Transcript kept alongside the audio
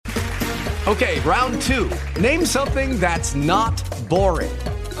Okay, round two. Name something that's not boring.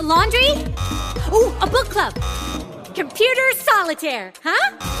 A laundry? Ooh, a book club. Computer solitaire,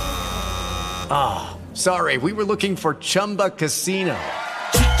 huh? Ah, sorry, we were looking for Chumba Casino.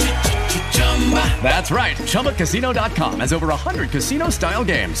 That's right, ChumbaCasino.com has over 100 casino-style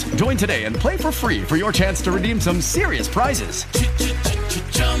games. Join today and play for free for your chance to redeem some serious prizes.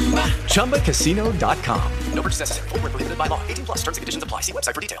 ChumbaCasino.com. No purchase necessary. Void where prohibited by law. 18 plus. Terms and conditions apply. See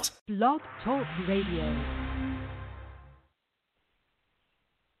website for details. Blog Talk Radio.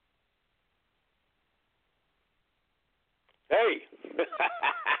 Hey,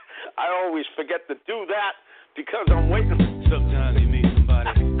 I always forget to do that because I'm waiting. Sometimes you meet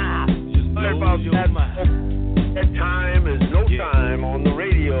somebody. Just about that time is no time on the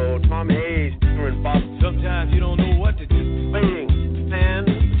radio. Tom Hayes and Bob. Sometimes you don't know what to do. Waiting, man.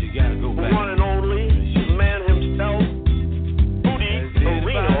 But you gotta go back. One and only man himself, Rudy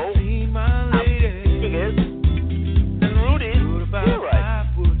Guarino. And Rudy, you're right. I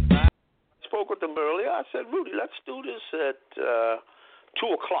spoke with him earlier. I said, Rudy, let's do this at 2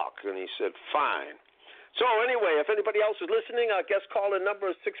 o'clock. And he said, fine. So anyway, if anybody else is listening, our guest call-in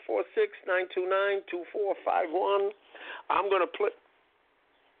number is 646-929-2451. I'm going to play.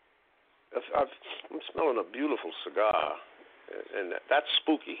 I'm smelling a beautiful cigar, and that's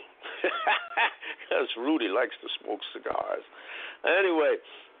spooky because Rudy likes to smoke cigars. Anyway,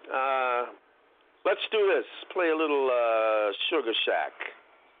 let's do this. Play a little Sugar Shack.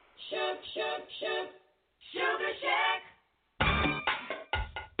 Sugar Shack.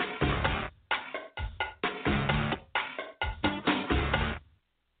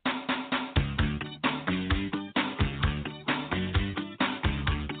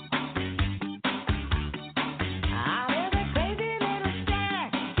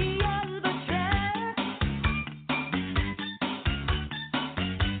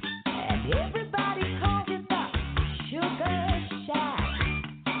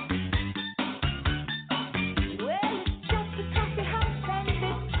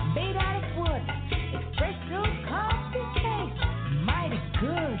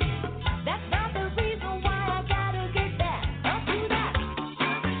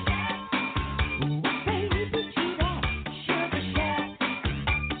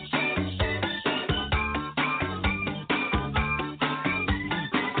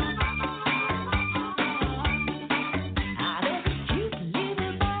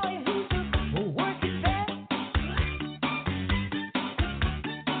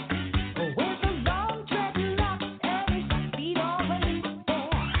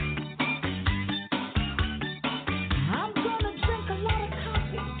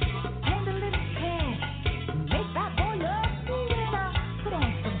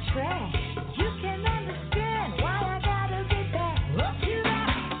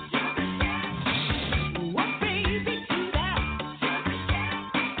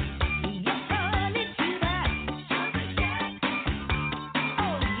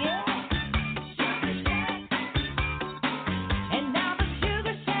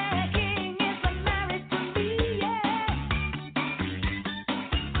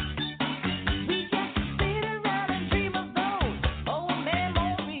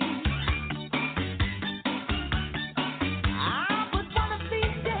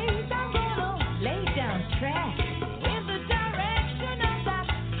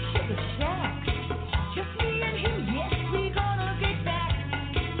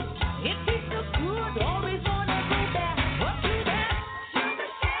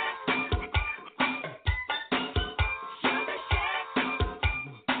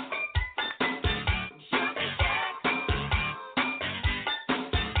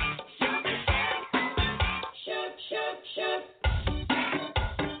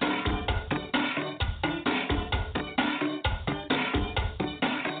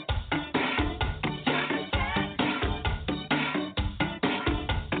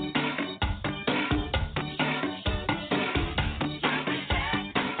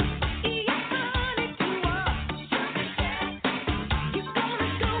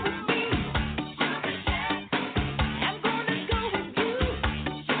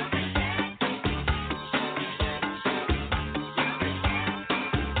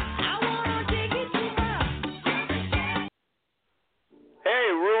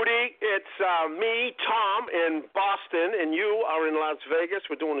 Me, Tom, in Boston, and you are in Las Vegas.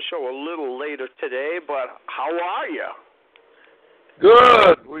 We're doing the show a little later today, but how are you?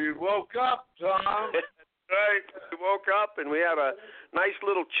 Good. We woke up, Tom. Right. We woke up, and we had a nice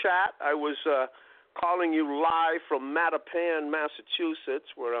little chat. I was calling you live from Mattapan,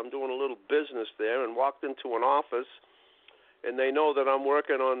 Massachusetts, where I'm doing a little business there, and walked into an office, and they know that I'm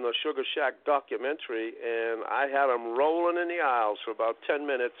working on the Sugar Shack documentary, and I had them rolling in the aisles for about 10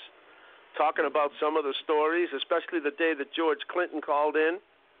 minutes, talking about some of the stories, especially the day that George Clinton called in.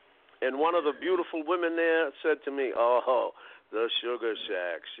 And one of the beautiful women there said to me, "Oh, the Sugar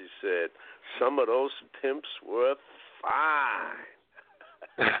Shack," she said, "some of those pimps were fine."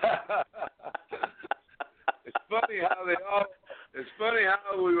 It's funny how it's funny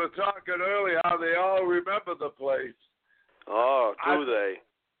how we were talking earlier, how they all remember the place. Oh, do they?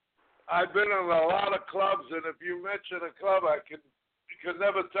 I've been in a lot of clubs, and if you mention a club, I could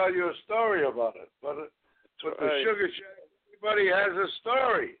never tell you a story about it. But with the Sugar Shack, everybody has a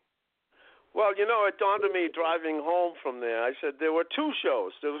story. Well, it dawned on me driving home from there. I said there were two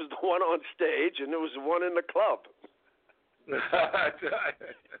shows. There was the one on stage, and there was the one in the club. There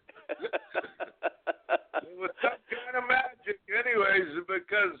was some kind of magic, anyways,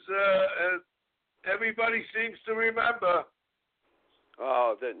 because everybody seems to remember.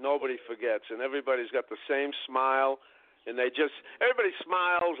 Oh, that nobody forgets, and everybody's got the same smile, and everybody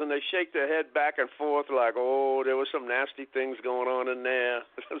smiles and they shake their head back and forth like, oh, there was some nasty things going on in there,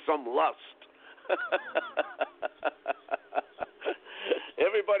 some lust.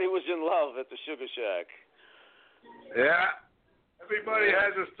 Everybody was in love at the Sugar Shack. Yeah, everybody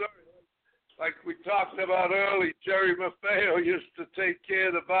has a story. Like we talked about early, Jerry Maffeo used to take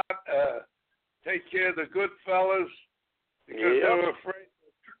care of the good fellas because they were afraid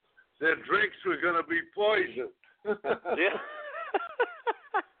their drinks were going to be poisoned. Yeah.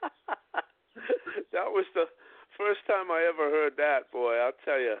 That was the first time I ever heard that, boy. I'll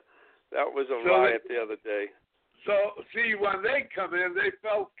tell you, that was a riot the other day. So, see, when they come in, they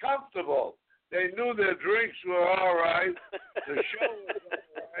felt comfortable. They knew their drinks were all right, the show was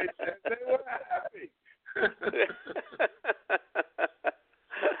all right, and they were happy.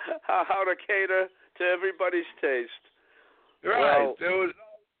 How to cater to everybody's taste. Right. Well,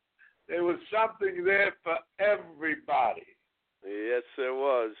 there was something there for everybody. Yes, there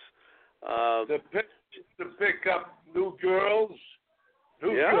was. The pimps used to pick up new girls.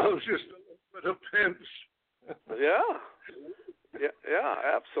 New girls used to look for the pimps. Yeah,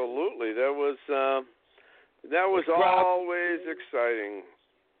 absolutely. That was always exciting.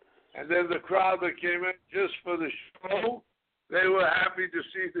 And then the crowd that came in just for the show, they were happy to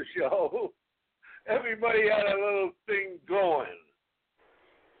see the show. Everybody had a little thing going.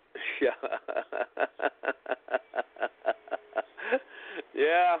 Yeah.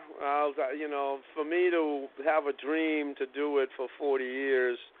 Yeah, for me to have a dream to do it for 40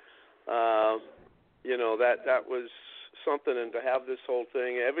 years, that was something, and to have this whole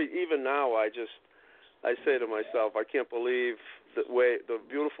thing. Even now, I say to myself, I can't believe the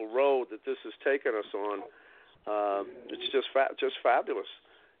beautiful road that this has taken us on. It's just fabulous.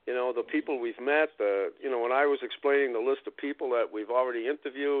 The people we've met. When I was explaining the list of people that we've already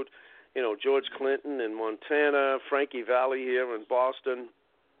interviewed, George Clinton in Montana, Frankie Valli here in Boston.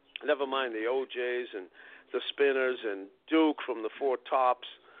 Never mind the OJs and the Spinners and Duke from the Four Tops.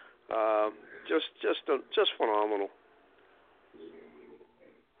 Just phenomenal.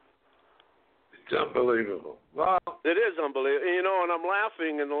 It's unbelievable. Wow. It is unbelievable. And I'm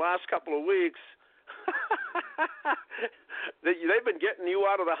laughing in the last couple of weeks. They've been getting you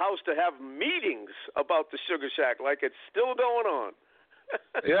out of the house to have meetings about the Sugar Shack like it's still going on.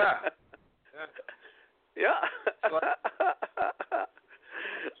 Yeah.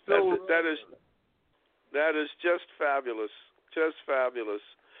 That is just fabulous. Just fabulous.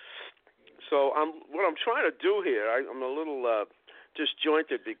 So what I'm trying to do here, I'm a little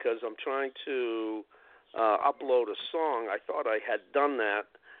disjointed because I'm trying to upload a song. I thought I had done that,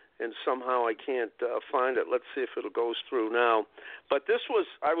 and somehow I can't find it. Let's see if it goes through now. But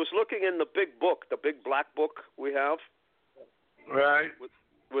I was looking in the big book, the big black book we have. Right.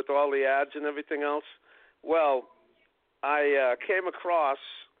 With all the ads and everything else. Well, I came across,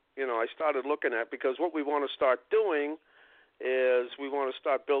 I started looking at, because what we want to start doing is we want to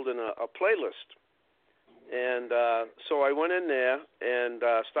start building a playlist. And so I went in there and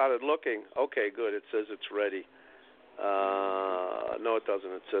started looking. Okay, good. It says it's ready. No, it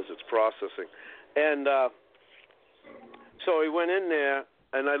doesn't. It says it's processing. And so I went in there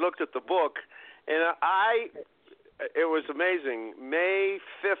and I looked at the book, and it was amazing. May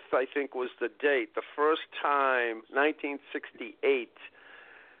 5th, I think, was the date. The first time, 1968,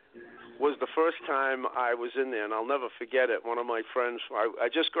 was the first time I was in there, and I'll never forget it. One of my friends, I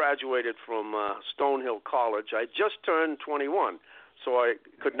just graduated from Stonehill College. I just turned 21, so I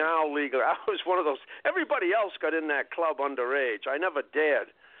could now legally. I was one of those. Everybody else got in that club underage. I never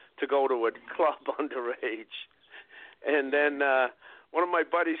dared to go to a club underage. And then one of my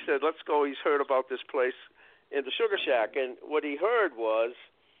buddies said, "Let's go." He's heard about this place in the Sugar Shack, and what he heard was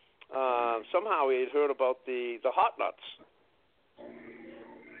somehow he had heard about the Hot Nuts,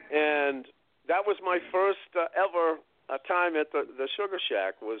 and that was my first ever time at the Sugar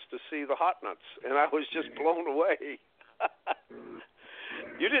Shack, was to see the Hot Nuts, and I was just blown away.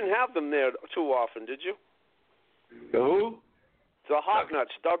 You didn't have them there too often, did you? Who? The Hot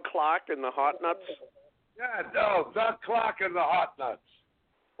Nuts, Doug Clark and the Hot Nuts. Yeah, no, Doug Clark and the Hot Nuts.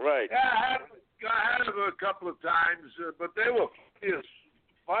 Right. Yeah, I had them a couple of times, but they were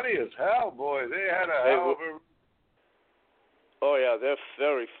funny as hell, boy. They had a hell of a... Oh, yeah, they're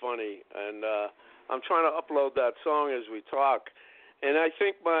very funny, and I'm trying to upload that song as we talk, and I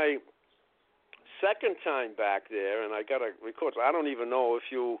think my second time back there, and I got to record, I don't even know if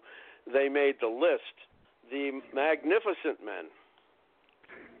they made the list, the Magnificent Men.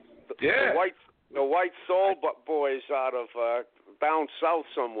 Yeah. The white soul boys out of down south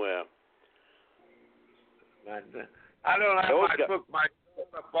somewhere. And, I don't have my book. My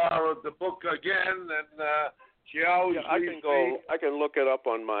daughter borrowed the book again, and she always leaves me. I can look it up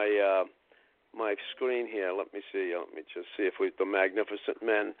on my my screen here. Let me see. Let me just see if the Magnificent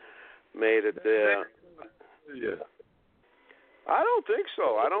Men made it there. Yeah. I don't think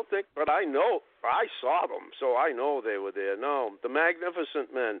so. But I know I saw them, so I know they were there. No, the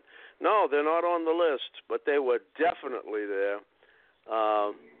Magnificent Men. No, they're not on the list, but they were definitely there.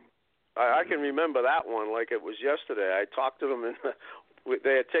 I can remember that one like it was yesterday. I talked to them, and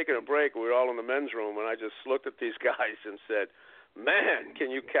they had taken a break. We were all in the men's room, and I just looked at these guys and said, "Man,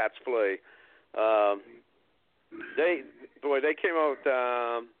 can you cats play?" They came out.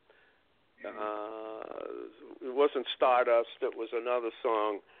 It wasn't Stardust. It was another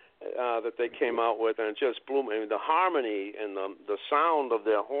song that they came out with, and it just blew me. I mean, the harmony and the sound of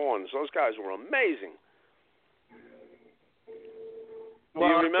their horns. Those guys were amazing. Do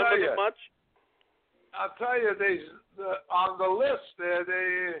you remember them much? I'll tell you, on the list there,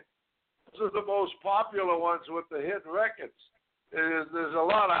 those are the most popular ones with the hit records. There's a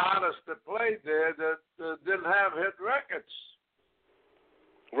lot of artists that played there that didn't have hit records.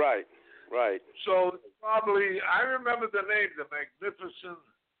 Right. So probably, I remember the name, the Magnificent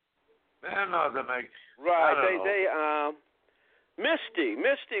Man, or the Mag. Right. Misty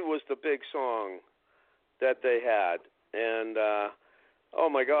was the big song that they had, and oh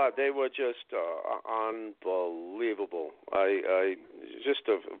my God, they were just unbelievable.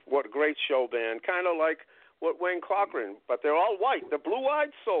 What a great show band, kind of like what Wayne Cochran, but they're all white. The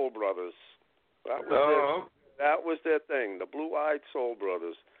Blue-Eyed Soul Brothers. That was their thing. The Blue-Eyed Soul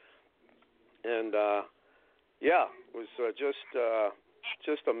Brothers. And it was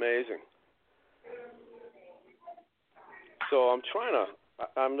just amazing. So I'm trying to.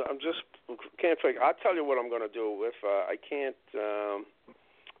 I'm just can't figure. I'll tell you what I'm going to do if I can't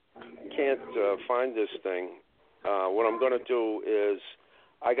find this thing. What I'm going to do is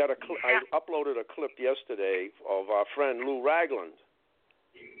I uploaded a clip yesterday of our friend Lou Ragland,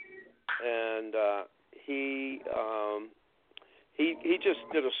 and he just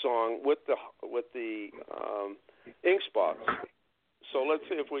did a song with the Ink Spots. So let's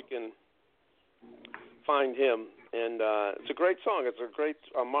see if we can find him. And it's a great song. It's a great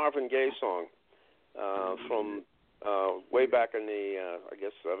Marvin Gaye song from way back in the, I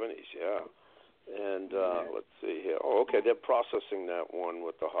guess, 70s, yeah. And let's see here. Oh, okay, they're processing that one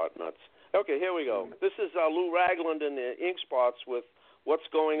with the Hot Nuts. Okay, here we go. This is Lou Ragland and the Ink Spots with What's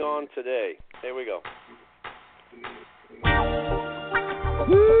Going On Today. Here we go.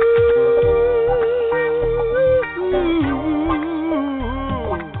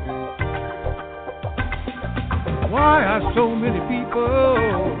 Why are so many people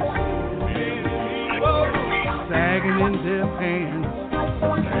sagging in their pants?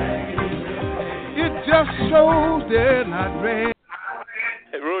 It just shows they're not ready.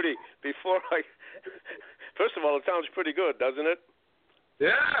 Hey, Rudy, first of all, it sounds pretty good, doesn't it?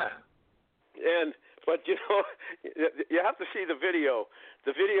 Yeah. But you know, you have to see the video.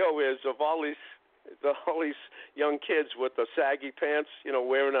 The video is of all these young kids with the saggy pants, you know,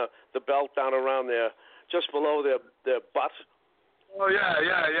 wearing the belt down around just below their butt. Oh, yeah.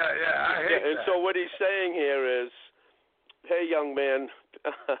 I hate and that. so what he's saying here is, hey, young man,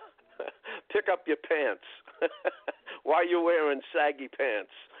 pick up your pants. Why are you wearing saggy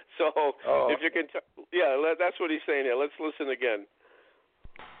pants? So if you can, that's what he's saying here. Let's listen again.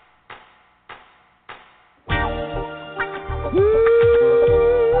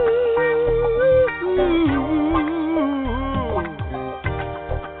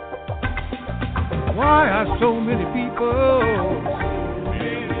 Why are so many people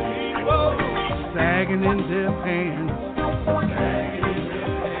sagging in their pants?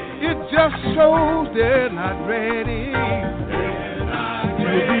 It just shows they're not ready to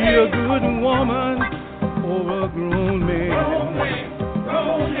be a good woman or a grown man.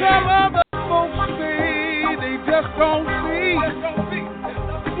 Some other folks say they just don't see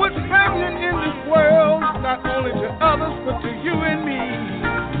what's happening in this world, not only to others but to you and me.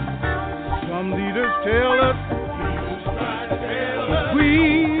 Some leaders tell us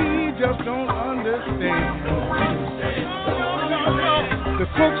we just don't understand. The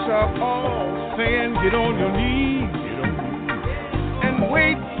folks are all saying get on your knees and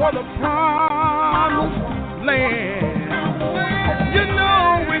wait for the promised land. You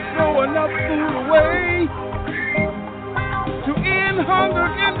know we throw enough food away to end hunger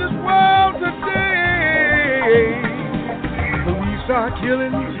in this world today. Police are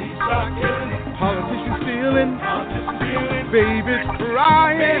killing, politicians stealing, babies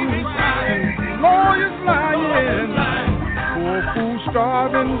crying, lawyers lying, poor fools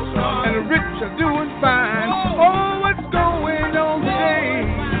starving, and the rich are doing fine. Oh, what's going on today?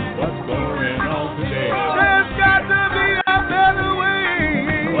 What's going on today? There's got to be a better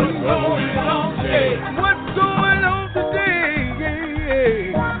way. What's going on today? What's going on today?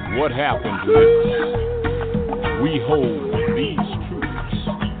 What happened to this? We hold these truths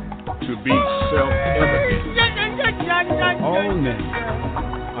to be self-evident. All men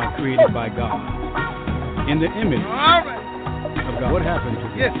are created by God in the image of God. What happened to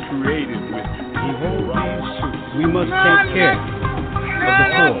this? Created with We hold these truths. We must take care of the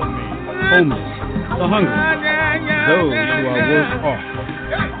poor, homeless, the hungry, those who are worse off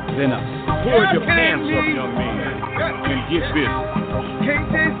than us. Pull your pants up, young man, and get busy. Can't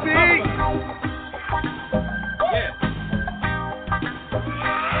they see?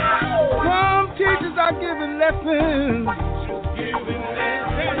 Some teachers are giving lessons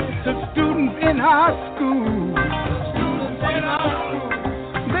to students in high school.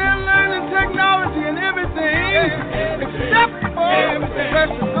 They're learning technology and everything except for the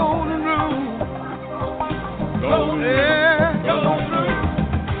special golden rule.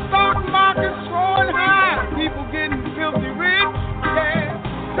 Stock market soaring high, people getting filthy rich.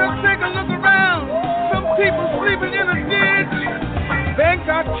 Just take a look around. Some people sleeping in a ditch. Banks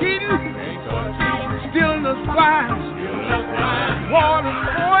are cheating, stealing the supplies. Water's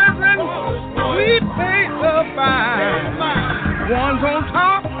poison, we pay the fine. One's on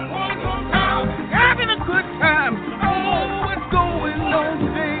top, having a good time. Oh, what's going on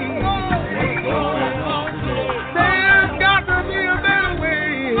today? There's got to be a better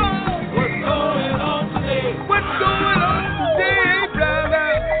way. What's going on today? What's going on today, brother,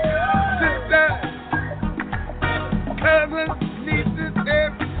 sister, cousin, nieces,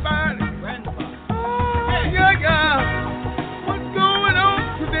 everybody? Oh, yeah. What's going on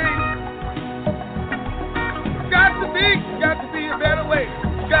today? Got to be a better way.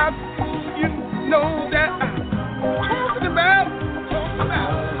 Got to, you know that I'm talking about.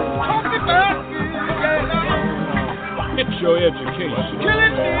 Get your education.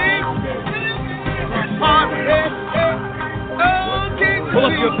 Killing me. Pull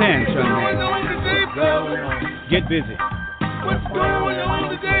up your pants, young man. Get busy. What's going on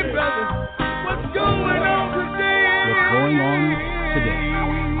today, brother? What's going on today? What's going on today?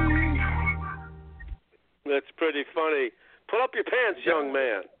 That's pretty funny. Pull up your pants, young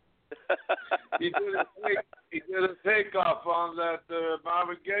man. He did a takeoff on that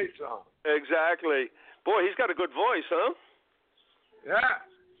Marvin Gaye song. Exactly. Boy, he's got a good voice, huh? Yeah.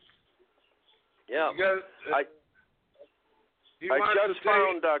 Yeah. I just to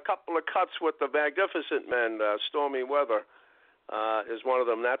found a couple of cuts with the Magnificent Men. Stormy Weather is one of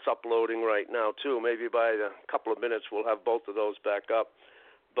them. That's uploading right now, too. Maybe by a couple of minutes we'll have both of those back up.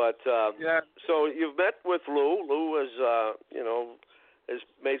 But so you've met with Lou. Lou is, has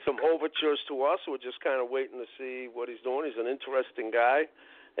made some overtures to us. We're just kind of waiting to see what he's doing. He's an interesting guy.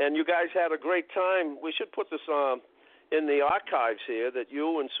 And you guys had a great time. We should put this in the archives here that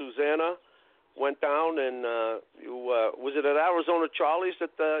you and Susanna went down and was it at Arizona Charlie's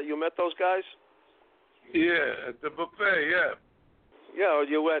that you met those guys? Yeah, at the buffet, yeah. Yeah,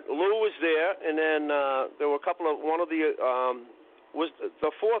 you went. Lou was there, and then there were a couple of was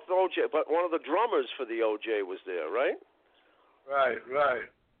the fourth OJ, but one of the drummers for the OJ was there, right? Right.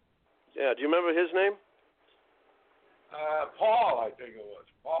 Yeah, do you remember his name? Paul, I think it was.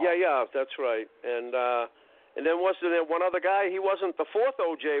 Paul. Yeah, that's right. And then was there one other guy? He wasn't. The fourth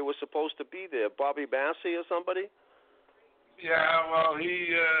OJ was supposed to be there. Bobby Bassey or somebody? Yeah, well,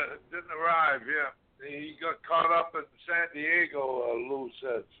 he didn't arrive, yeah. He got caught up in San Diego, Lou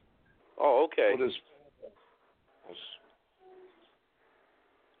says. Oh, okay. With his...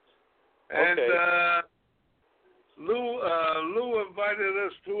 And Lou invited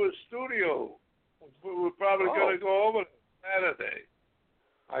us to his studio. We're probably going to go over Saturday.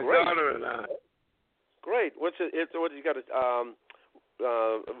 My daughter and I. Great. What's it? What you got?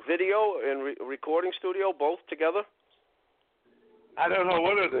 A video and recording studio, both together? I don't know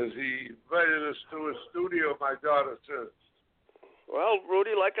what it is. He invited us to his studio. My daughter too. Well,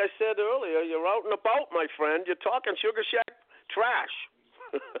 Rudy, like I said earlier, you're out and about, my friend. You're talking Sugar Shack trash.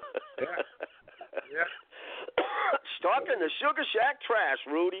 Yeah. Talking the Sugar Shack trash,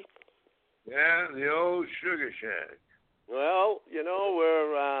 Rudy. Yeah, the old Sugar Shack. Well,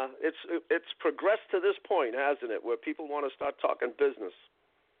 it's progressed to this point, hasn't it, where people want to start talking business.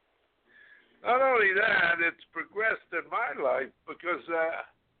 Not only that, it's progressed in my life because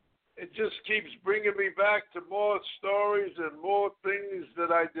it just keeps bringing me back to more stories and more things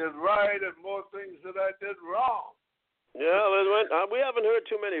that I did right and more things that I did wrong. Yeah, we haven't heard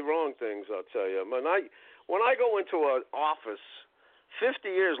too many wrong things, I'll tell you. When I go into an office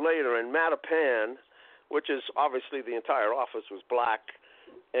 50 years later in Mattapan, which is obviously the entire office was black,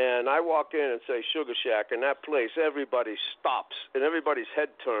 and I walk in and say Sugar Shack, and that place, everybody stops and everybody's head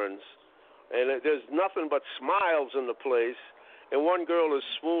turns, and there's nothing but smiles in the place, and one girl is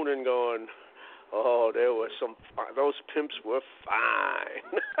swooning going, oh, those pimps were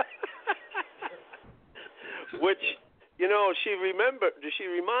fine. Which, she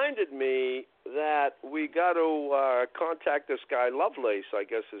reminded me that we got to contact this guy, Lovelace, I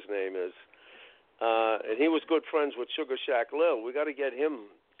guess his name is. And he was good friends with Sugar Shack Lil. We got to get him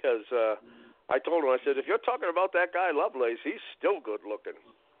because I told him, I said, if you're talking about that guy Lovelace, he's still good looking.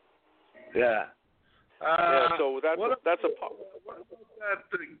 Yeah. So that's a what about that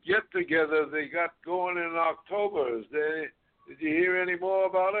get together they got going in October? Did you hear any more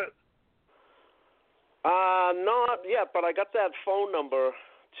about it? Not yet, but I got that phone number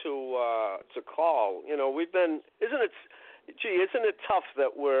to call. Isn't it tough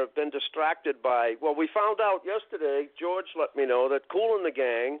that we've been distracted by, we found out yesterday, George let me know that Kool and the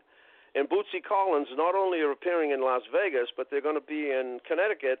Gang and Bootsy Collins not only are appearing in Las Vegas, but they're going to be in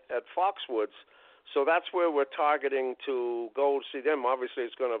Connecticut at Foxwoods. So that's where we're targeting to go see them. Obviously,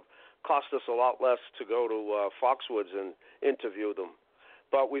 it's going to cost us a lot less to go to Foxwoods and interview them.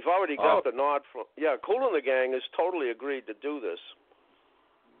 But we've already got the nod from, Kool and the Gang has totally agreed to do this.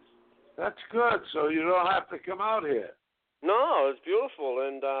 That's good, so you don't have to come out here. No, it's beautiful,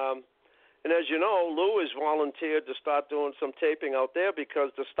 and as you know, Lou has volunteered to start doing some taping out there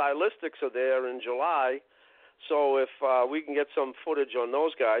because the Stylistics are there in July. So if we can get some footage on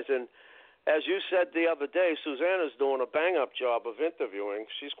those guys, and as you said the other day, Susanna's doing a bang-up job of interviewing.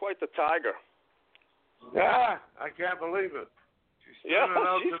 She's quite the tiger. Yeah, I can't believe it.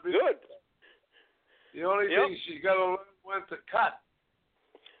 She's good. The only thing she's got to learn when to cut.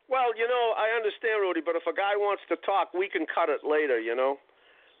 Well, I understand, Rudy, but if a guy wants to talk, we can cut it later,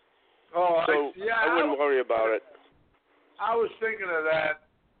 Oh, so I wouldn't worry about it. I was thinking of that.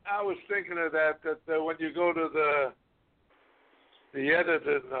 That when you go to the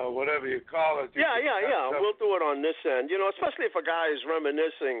editing or whatever you call it. Yeah. We'll do it on this end, especially if a guy is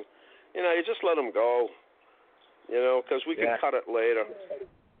reminiscing. You just let him go, because we can cut it later.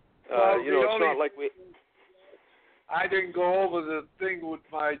 It's not like we. I didn't go over the thing with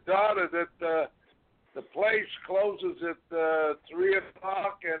my daughter that the place closes at 3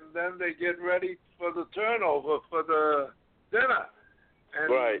 o'clock and then they get ready for the turnover for the dinner. And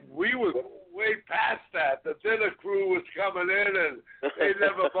we were way past that. The dinner crew was coming in and they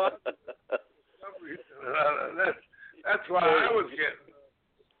never bothered. For some reason. That's why I was getting.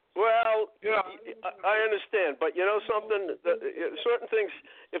 Well, I understand, but something, certain things,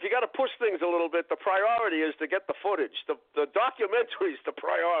 if you got to push things a little bit, the priority is to get the footage. The documentary is the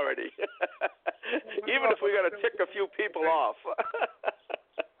priority, even if we got to tick a few people off.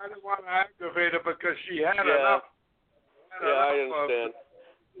 I didn't want to aggravate her because she had enough. I understand.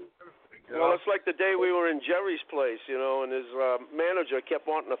 Well, it's like the day we were in Jerry's place, and his manager kept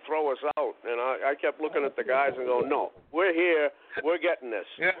wanting to throw us out. And I kept looking at the guys and going, no, we're here. We're getting this.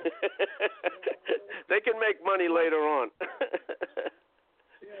 Yeah. They can make money later on.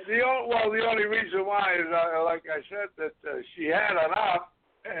 The only reason why is, like I said, that she had enough.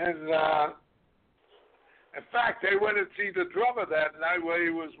 And, in fact, they went and see the drummer that night where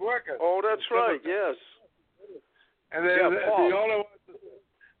he was working. Oh, that's right, yes. And the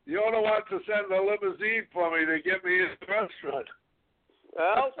owner wants to send a limousine for me to get me in the restaurant.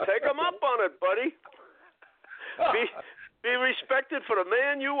 Well, take him up on it, buddy. Be respected for the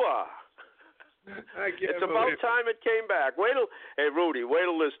man you are. It's about time it came back. Hey, Rudy, wait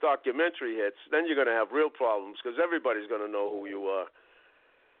till this documentary hits. Then you're going to have real problems because everybody's going to know who you are.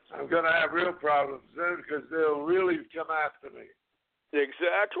 I'm going to have real problems then because they'll really come after me.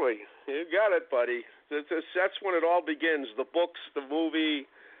 Exactly. You got it, buddy. That's when it all begins. The books, the movie.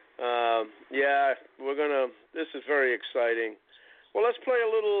 This is very exciting. Well, let's play a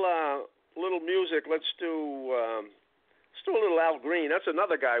little music. Let's do a little Al Green. That's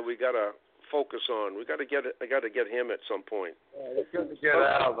another guy we got to focus on. I got to get him at some point. We're going to get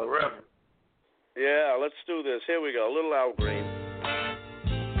Al, the Reverend. Yeah, let's do this. Here we go. A little Al Green.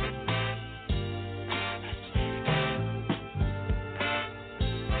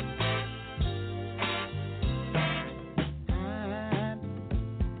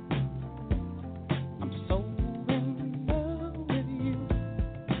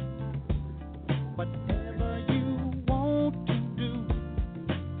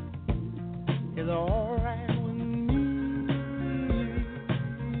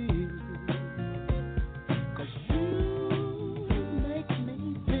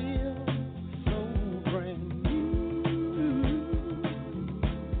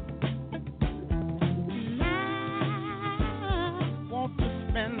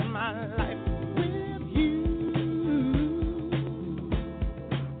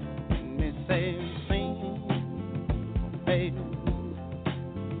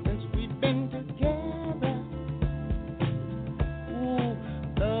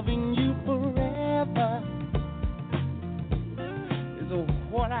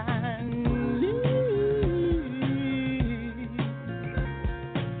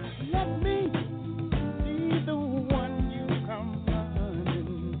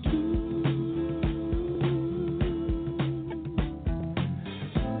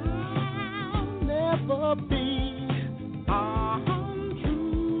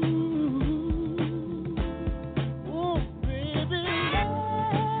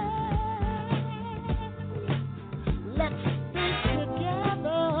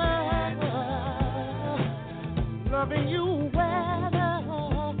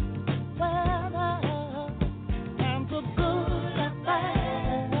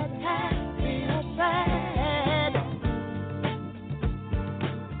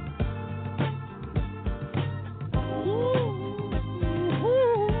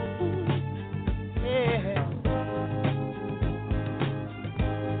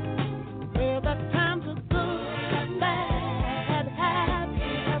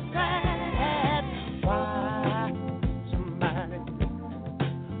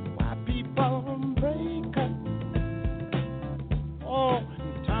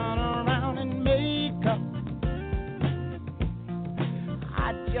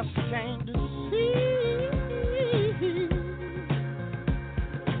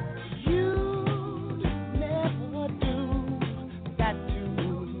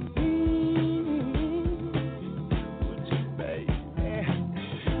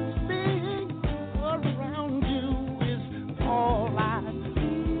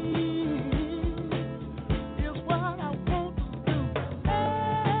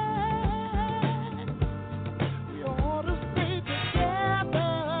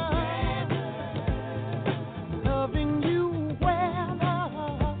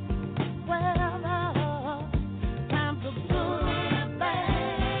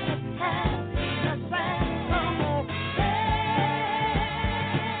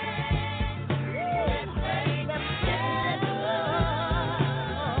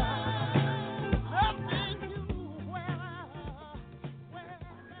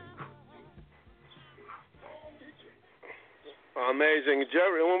 Amazing.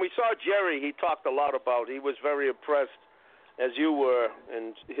 Jerry, when we saw Jerry, he talked a lot about, he was very impressed, as you were,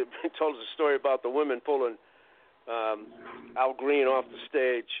 and he told us a story about the women pulling Al Green off the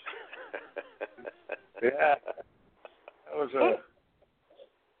stage. Yeah.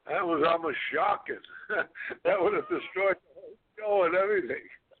 That was almost shocking. That would have destroyed the whole show and everything.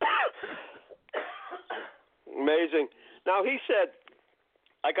 Amazing. Now, he said,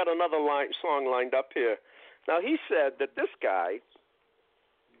 I got another song lined up here. Now, he said that this guy,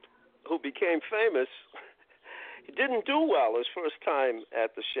 who became famous, he didn't do well his first time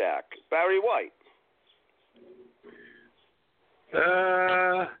at the Shack. Barry White.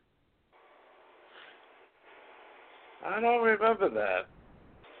 I don't remember that.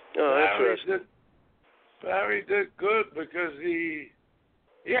 Oh, interesting. Barry did good because he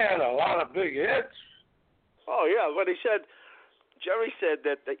had a lot of big hits. Oh, yeah, but Jerry said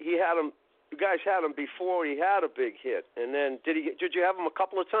that he had him. You guys had him before he had a big hit, and then did you have him a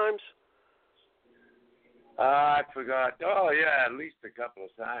couple of times? I forgot. Oh yeah, at least a couple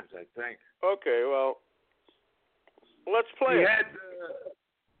of times, I think. Okay, well, let's play.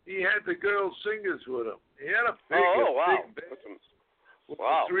 He had the girl singers with him. He had a big, wow. big with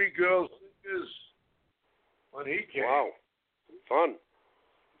Wow. the 3 girl singers when he came. Wow. Fun.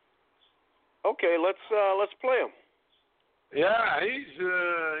 Okay, let's play him. Yeah, he's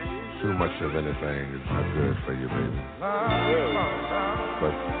too much of anything is not good for you, baby.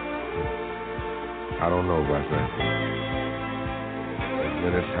 But I don't know about that. As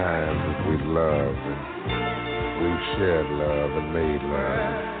many times as we've loved and we've shared love and made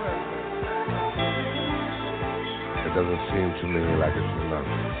love, it doesn't seem to me like it's enough.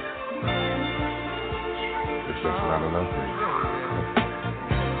 It's just not enough.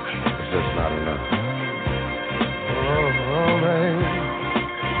 It's just not enough. Oh, baby.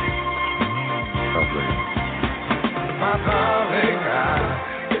 My darling, I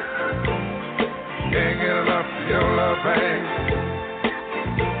can't get enough of your love, babe.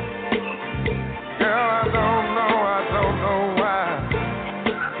 Girl, I don't know why.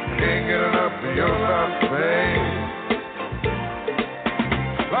 Can't get enough of your love, babe.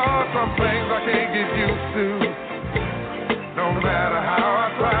 Lord, some things I can't get used to, no matter how I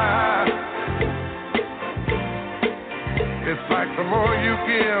try. It's like the more you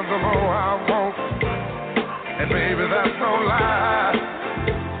give, the more I want. And baby, that's no lie.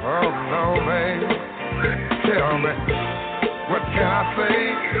 Oh no, baby. Tell me, what can I say?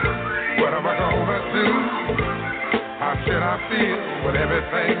 What am I gonna do? How should I feel when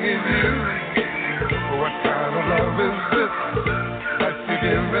everything is you? What kind of love is this that you're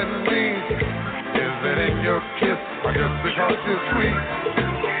giving me? Is it in your kiss or just because you're sweet?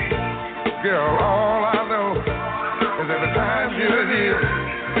 Girl, all I know is every time you're here,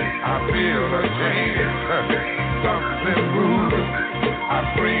 I feel a change, something moves. I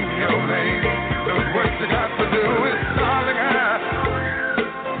scream your name. Look what you got to do is, darling, I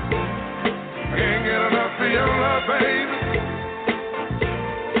can't get enough of your love, baby.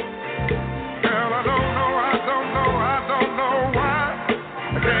 Girl, I don't know why.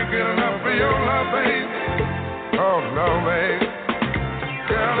 I can't get enough of your love, baby. Oh no, baby.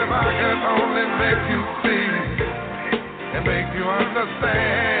 Girl, if I can only make you see and make you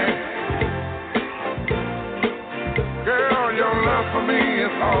understand. Girl, your love for me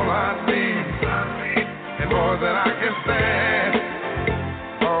is all I need, and more than I can stand.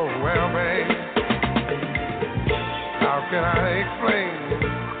 Oh, well, babe, how can I explain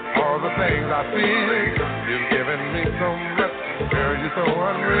all the things I feel? You've given me so much, girl, you're so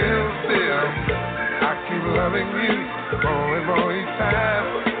unreal still. I keep loving you more and more each time.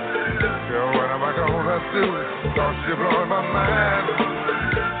 Girl, what am I gonna do? 'Cause you're blowing my mind.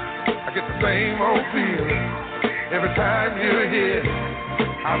 I get the same old feeling every time you're here.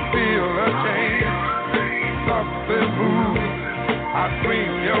 I feel a change, something moves. I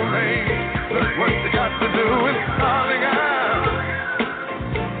scream your name. Look what you got to do, and darling, I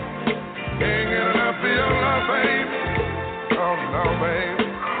can't get enough of your love, baby. Oh no, baby.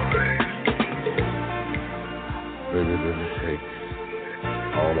 Baby, it didn't take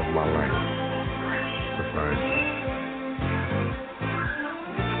all of my life to find you.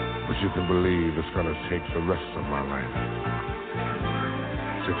 But you can believe it's gonna take the rest of my life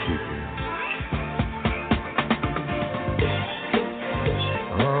to keep you.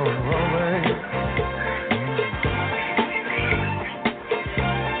 Oh, baby.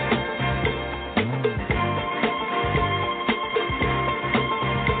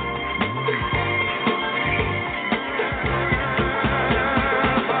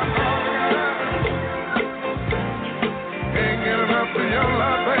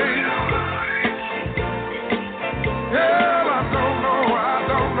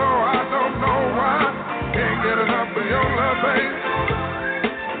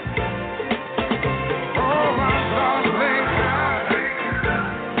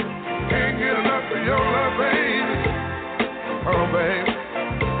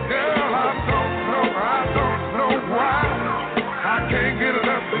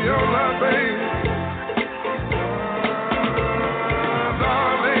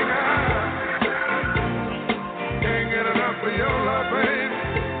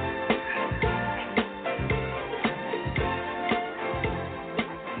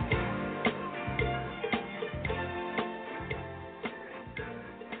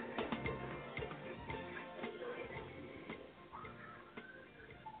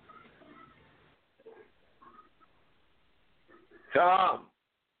 Tom.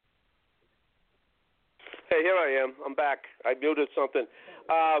 Hey, here I am. I'm back. I muted something.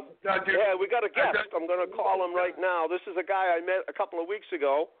 Yeah, we got a guest. I'm going to call him right now. This is a guy I met a couple of weeks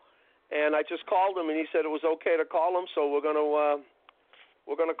ago, and I just called him, and he said it was okay to call him. So we're going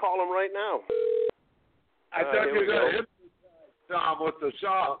to call him right now. I thought you were going to hit Tom with the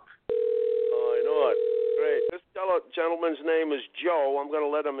song. Oh, I know it. great. This gentleman's name is Joe. I'm going to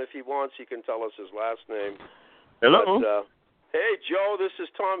let him, if he wants, he can tell us his last name. Hello. But, hey, Joe, this is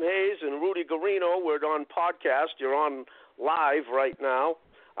Tom Hayes and Rudy Guarino. We're on podcast. You're on live right now.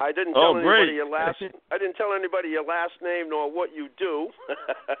 I didn't tell anybody your last. I didn't tell anybody your last name nor what you do.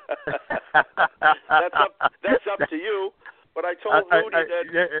 That's up to you. But I told Rudy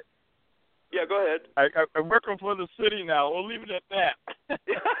that. Yeah, go ahead. I'm working for the city now. We'll leave it at that.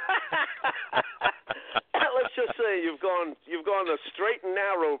 Let's just say you've gone the straight and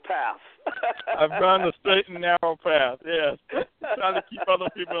narrow path. I've gone the straight and narrow path. Yes, trying to keep other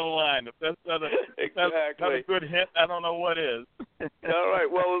people in line. If that's not a good hint, I don't know what is. All right.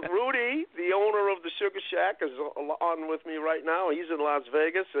 Well, Rudy, the owner of the Sugar Shack, is on with me right now. He's in Las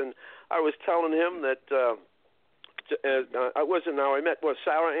Vegas, and I was telling him that. I wasn't now. I met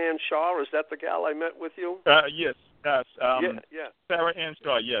Sarah Ann Shaw. Is that the gal I met with you? Yes. Yeah. Sarah Ann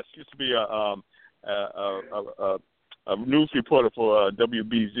Shaw. Yes, used to be a news reporter for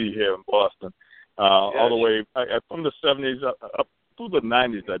WBZ here in Boston, all the way from the 70s up through the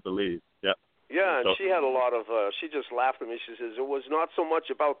 90s, I believe. Yeah. Yeah, and she had a lot of. She just laughed at me. She says it was not so much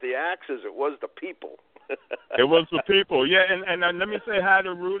about the acts as it was the people. It was the people. Yeah, and let me say hi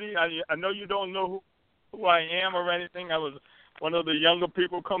to Rudy. I know you don't know who I am or anything. I was one of the younger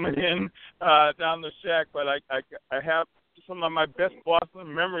people coming in down the shack, but I have some of my best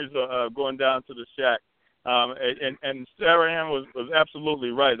Boston memories going down to the shack. And Sarah Ann was absolutely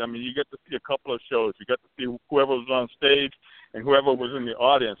right. I mean, you get to see a couple of shows. You get to see whoever was on stage and whoever was in the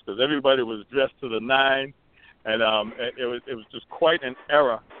audience, because everybody was dressed to the nines, and it was just quite an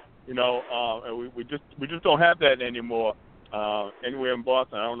era, you know. And we just don't have that anymore. Anywhere in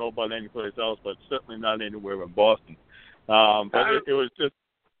Boston. I don't know about any place else, but certainly not anywhere in Boston. But it was just.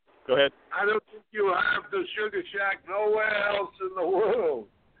 Go ahead. I don't think you have the Sugar Shack nowhere else in the world.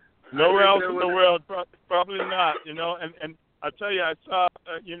 Nowhere else in the world, probably not. You know, and I tell you, I saw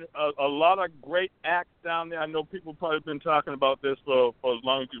a lot of great acts down there. I know people probably been talking about this for as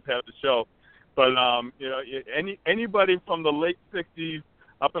long as you've had the show, but you know, anybody from the late '60s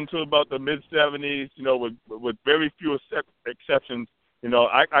up until about the mid-'70s, you know, with very few exceptions, you know,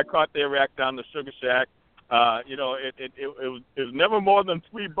 I caught their act down the Sugar Shack. You know, it was never more than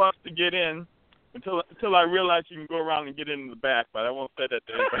 $3 to get in until I realized you can go around and get in the back, but I won't say that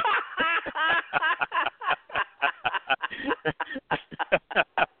to anybody.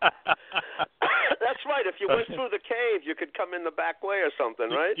 That's right. If you went through the cave, you could come in the back way or something,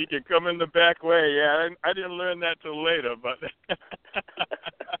 right? You could come in the back way, yeah. I didn't learn that till later, but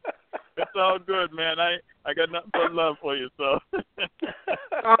it's all good, man. I got nothing but love for you, so.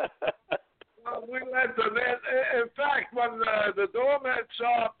 Well, we let them in. In fact, when the doorman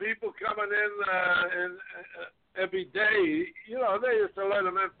saw people coming in every day, you know, they used to let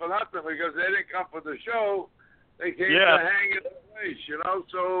them in for nothing because they didn't come for the show. They came to hang in the place, you know.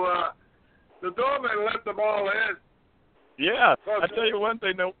 So the doorman let them all in. Yeah, I tell you one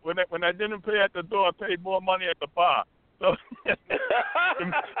thing. When I didn't pay at the door, I paid more money at the bar. So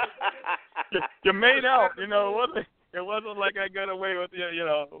you made out, you know. It wasn't like I got away with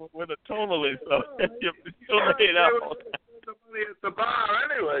with it totally. So you still made out. They were the money at the bar,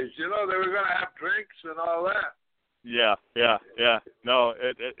 anyways. You know, they were going to have drinks and all that. Yeah. No,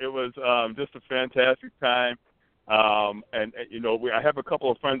 it was just a fantastic time. And you know, I have a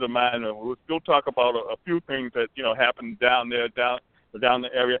couple of friends of mine, and we'll still talk about a few things that happened down there, down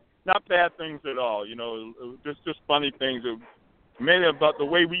the area. Not bad things at all. You know, just funny things. Mainly about the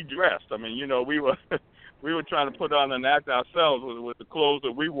way we dressed. I mean, you know, we were trying to put on an act ourselves with the clothes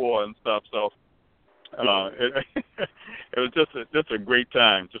that we wore and stuff. So it was just a great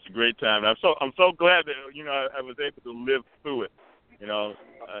time. Just a great time. I'm so glad that I was able to live through it. You know.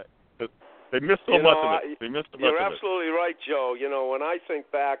 They missed so much of it. You're absolutely right, Joe. You know, when I think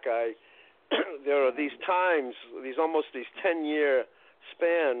back, there are these times, these 10-year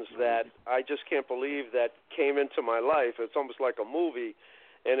spans that I just can't believe that came into my life. It's almost like a movie,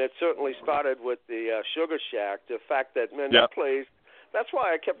 and it certainly started with the Sugar Shack. The fact that, man, that place, that's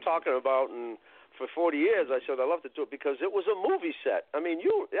why I kept talking about, and for 40 years I said I love to do it, because it was a movie set. I mean,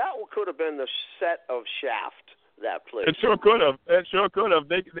 that could have been the set of Shaft. That place. It sure could have. As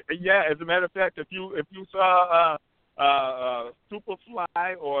a matter of fact, if you saw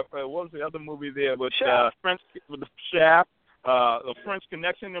Superfly, or what was the other movie there with French with the Shaft, the French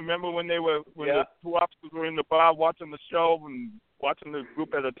Connection. Remember when the two officers were in the bar watching the show and watching the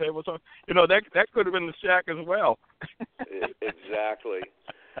group at a table? So that could have been the Shack as well. Exactly.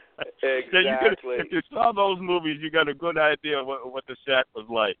 If you saw those movies, you got a good idea of what the Shack was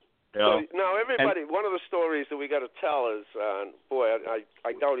like. So, now, everybody, one of the stories that we got to tell is, boy,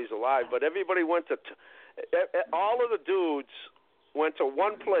 I doubt he's alive, but everybody went to, all of the dudes went to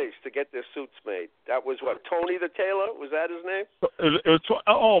one place to get their suits made. That was what, Tony the Tailor? Was that his name?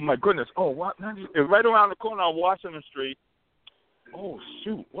 Oh my goodness! Oh, what? It was right around the corner on Washington Street. Oh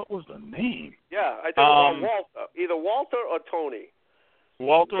shoot! What was the name? Yeah, I think it was Walter. Either Walter or Tony.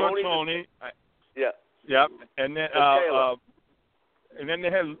 Walter or Tony. Yeah. Yep. And then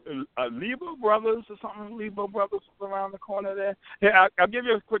they had Lebo Brothers or something. Lebo Brothers around the corner there. Yeah, I'll give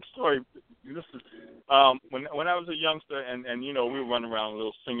you a quick story. This is when I was a youngster, and we would run around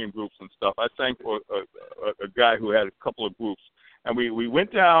little singing groups and stuff. I sang for a guy who had a couple of groups, and we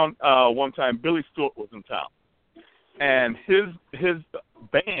went down one time. Billy Stewart was in town, and his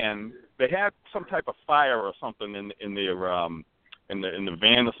band, they had some type of fire or something in the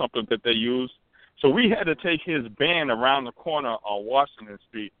van or something that they used. So we had to take his band around the corner on Washington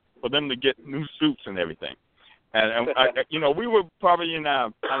Street for them to get new suits and everything. And we were probably in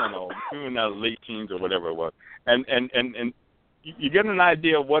our, we were in our late teens or whatever it was. And you get an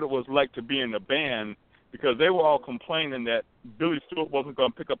idea of what it was like to be in a band, because they were all complaining that Billy Stewart wasn't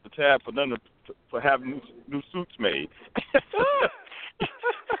going to pick up the tab for them to have new suits made.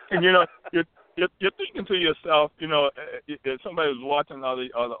 And you're thinking to yourself, if somebody was watching all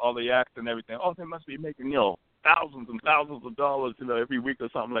the acts and everything, oh, they must be making thousands and thousands of dollars, every week or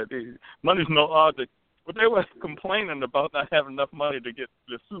something like that. Money's no object. But they were complaining about not having enough money to get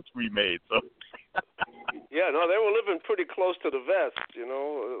the suits remade. So. Yeah, no, they were living pretty close to the vest,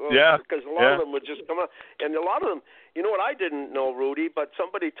 Yeah. Because a lot of them would just come out. And a lot of them, what I didn't know, Rudy, but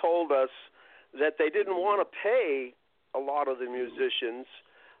somebody told us that they didn't want to pay a lot of the musicians.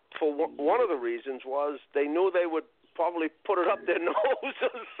 For one of the reasons was they knew they would probably put it up their nose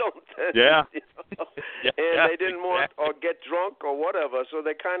or something. Yeah. And they didn't want or get drunk or whatever, so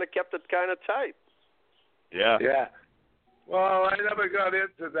they kind of kept it kind of tight. Yeah. Yeah. Well, I never got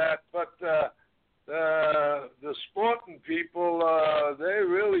into that, but the sporting people, they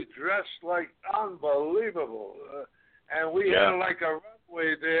really dressed like unbelievable. And we had like a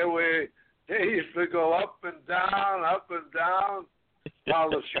runway there where they used to go up and down, while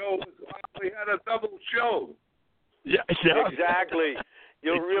the show was on. We had a double show. Yeah. Exactly.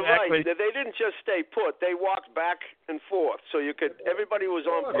 You're right. They didn't just stay put. They walked back and forth, so everybody was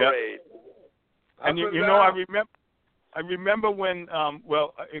on parade. And I remember when,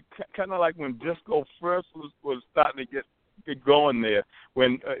 it kind of like when disco first was starting to get going there.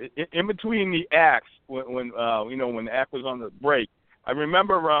 When in between the acts, when the act was on the break, I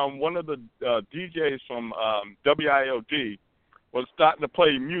remember one of the DJs from WIOD was starting to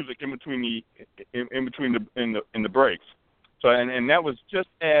play music in between the breaks. So and that was just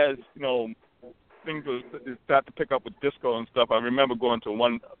as things start to pick up with disco and stuff. I remember going to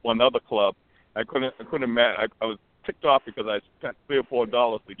one other club. I couldn't imagine. I was ticked off because I spent $3 or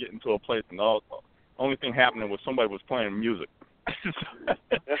 $4 to get into a place, and the only thing happening was somebody was playing music.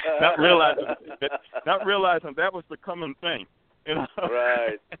 not realizing that was the common thing.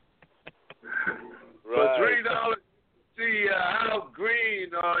 Right. For $3, see Al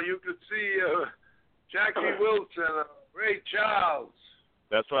Green, or you could see Jackie Wilson, Ray Charles.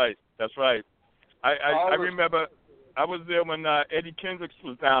 That's right. I remember I was there when Eddie Kendricks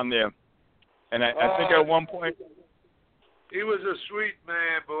was down there. And I think at one point... He was a sweet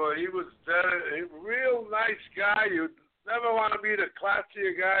man, boy. He was a real nice guy. You'd never want to meet a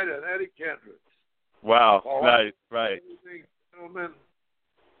classier guy than Eddie Kendricks. Wow, right. Gentleman.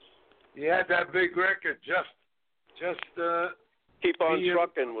 He had that big record, just Keep On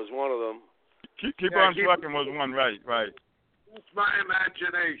Trucking was one of them. Keep On Trucking was one, right. That's my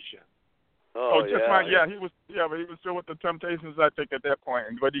imagination. Oh just right. Yeah, he was still with the Temptations, I think, at that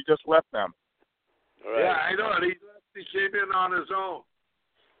point, but he just left them. Right. Yeah, I know. He came in on his own.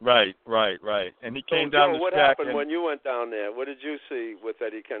 Right. And he came down the what stack. What happened when you went down there? What did you see with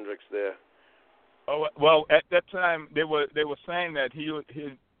Eddie Kendricks there? Oh well, at that time they were saying that he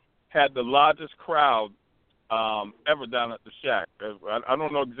had the largest crowd ever down at the Shack. I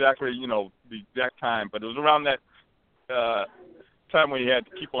don't know exactly, the exact time, but it was around that time when he had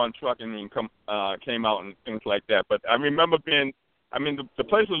to Keep On Trucking and came out and things like that. But I remember the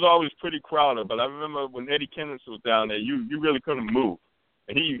place was always pretty crowded, but I remember when Eddie Kendricks was down there, you really couldn't move.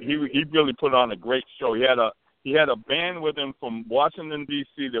 And he really put on a great show. He had a band with him from Washington,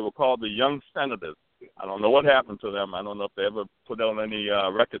 D.C. They were called the Young Senators. I don't know what happened to them. I don't know if they ever put out any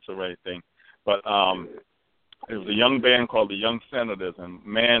records or anything. But it was a young band called the Young Senators, and,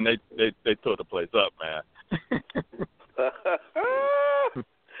 man, they tore the place up, man.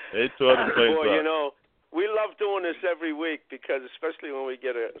 They tore the place up. We love doing this every week because, especially when we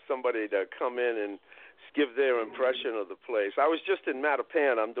get somebody to come in and give their impression of the place. I was just in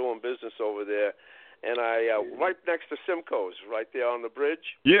Mattapan. I'm doing business over there, and I right next to Simcoe's, right there on the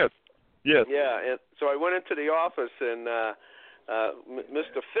bridge. Yes. Yes. Yeah, and so I went into the office, and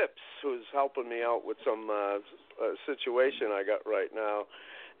Mr. Phipps, who's helping me out with some situation I got right now,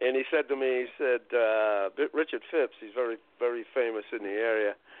 and he said to me, Richard Phipps, he's very, very famous in the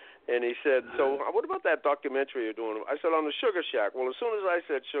area, and he said, so what about that documentary you're doing? I said, on the Sugar Shack. Well, as soon as I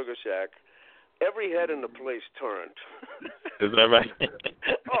said Sugar Shack, every head in the place turned. Is that right?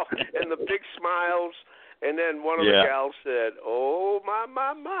 Oh, and the big smiles. And then one of the gals said, oh, my.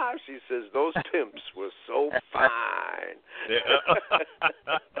 She says, those pimps were so fine.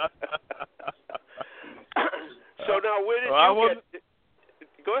 So now, where did you get...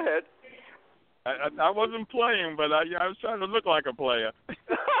 Go ahead. I wasn't playing, but I was trying to look like a player.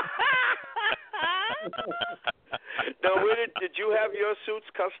 Now, did you have your suits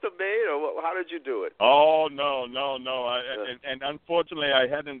custom made, or how did you do it? Oh, no. And unfortunately, I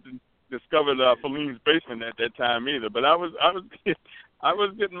hadn't discovered Feline's basement at that time either. But I was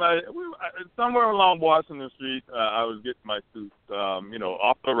getting somewhere along Washington Street. I was getting my suits,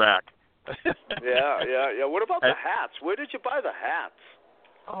 off the rack. Yeah. What about the hats? Where did you buy the hats?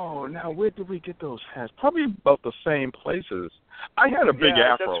 Oh, now where did we get those hats? Probably about the same places. I had a big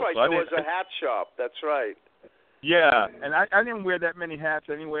afro. That's right. So there was a hat shop. That's right. Yeah, and I didn't wear that many hats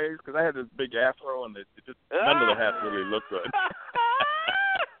anyways because I had this big afro, and none of the hats really looked good.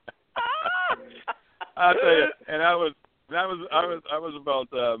 I'll tell you, and I was about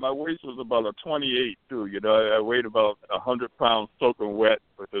my waist was about a 28 too. I weighed about 100 pounds soaking wet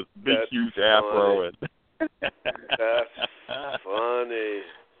with this big huge afro. And that's funny.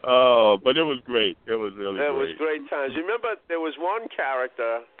 Oh, but it was great. It was really great. It was great times. You remember there was one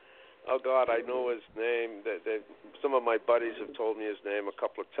character. Oh God, I know his name. Some of my buddies have told me his name a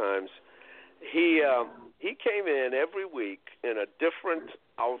couple of times. He came in every week in a different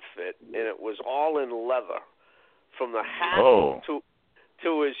outfit, and it was all in leather, from the hat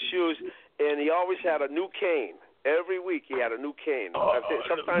to his shoes, and he always had a new cane. Every week he had a new cane.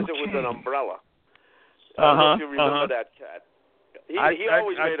 Sometimes it was an umbrella. I don't know if you remember that cat. He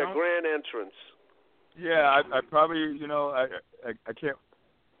always made a grand entrance. Yeah, I probably, I can't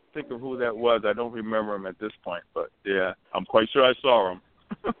think of who that was. I don't remember him at this point, but yeah, I'm quite sure I saw him.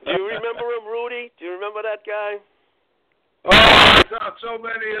 Do you remember him, Rudy? Do you remember that guy? Oh, I saw so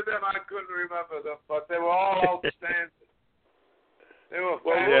many of them I couldn't remember them, but they were all outstanding. They were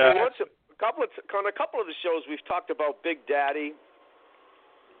fantastic. On a couple of the shows we've talked about Big Daddy.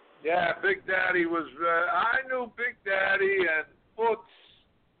 Yeah, Big Daddy was. I knew Big Daddy and Foots,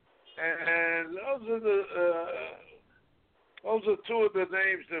 and those are two of the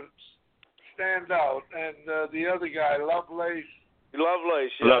names that stand out. And the other guy, Lovelace.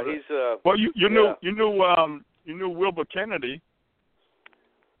 Yeah, he's. Well, you knew Wilbur Kennedy.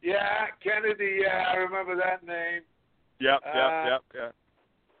 Yeah, Kennedy. Yeah, I remember that name. Yep.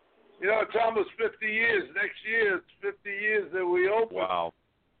 It's almost 50 years. Next year, it's 50 years that we opened. Wow.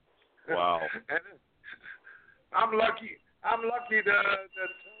 And I'm lucky that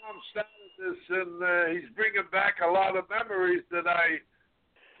Tom started this, and he's bringing back a lot of memories that I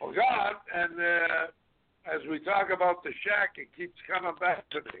forgot. And as we talk about the shack, it keeps coming back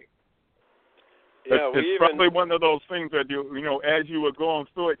to me. Yeah, it's probably one of those things that as you were going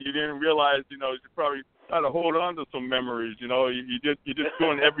through it, you didn't realize, you probably try to hold on to some memories. You're just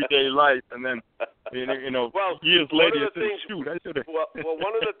doing everyday life, and then, years later, you say, shoot, I should have. Well,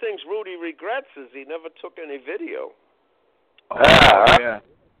 one of the things Rudy regrets is he never took any video.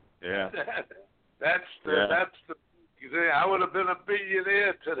 Yeah. That's the. I would have been a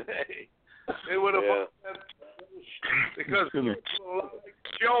billionaire today. They would have because people like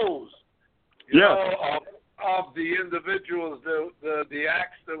shows. Of the individuals, the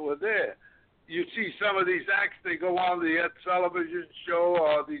acts that were there. You see some of these acts, they go on the Ed Sullivan show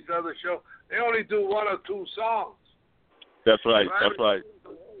or these other shows. They only do one or two songs. That's right.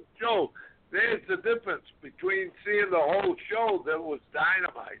 Show. There's the difference between seeing the whole show that was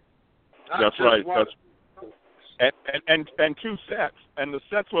dynamite. That's right. And two sets, and the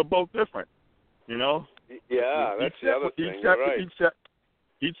sets were both different. Yeah, that's the other thing. Right.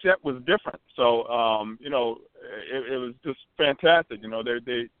 Each set was different, so it was just fantastic.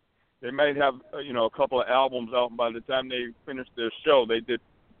 They might have a couple of albums out, and by the time they finished their show, they did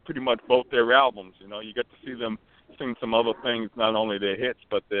pretty much both their albums. You get to see them sing some other things, not only their hits,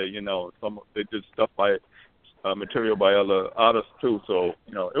 but they did stuff by material by other artists too. So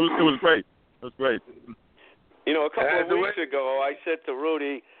it was great. It was great. A couple of weeks ago, I said to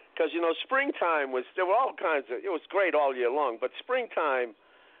Rudy, because springtime there were all kinds of. It was great all year long, but springtime,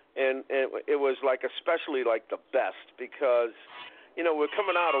 and it was like especially like the best because. We're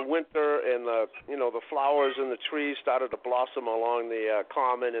coming out of winter, and the flowers and the trees started to blossom along the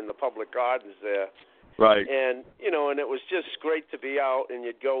common and the public gardens there. Right. And and it was just great to be out, and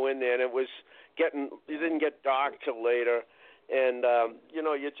you'd go in there, and it was you didn't get dark till later, and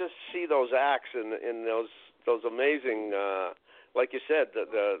you just see those acts and those amazing, like you said,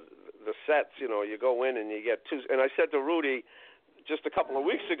 the sets. You go in and you get two. And I said to Rudy just a couple of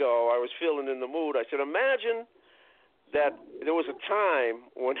weeks ago, I was feeling in the mood. I said, imagine that there was a time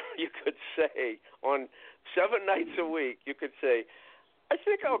when you could say on 7 nights a week, you could say, I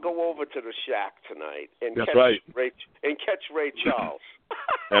think I'll go over to the Shack tonight and catch Ray Charles.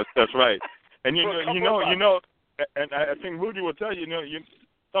 That's right. And you know, and I think Rudy will tell you,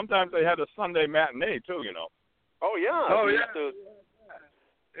 sometimes they had a Sunday matinee too, Oh yeah. Oh yeah.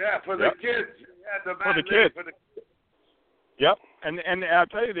 Yeah, for the kids. Yeah, for the kids. Yep, and I'll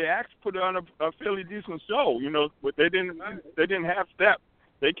tell you, the acts put on a fairly decent show. But they didn't have step.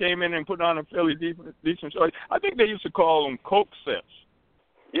 They came in and put on a fairly decent show. I think they used to call them Coke sets.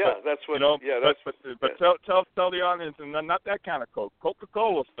 Yeah, but, that's what. But tell the audience, and not that kind of Coke.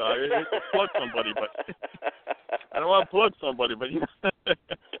 Coca-Cola style. You hate to plug somebody, but I don't want to plug somebody, but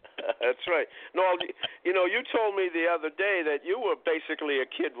That's right. No, you told me the other day that you were basically a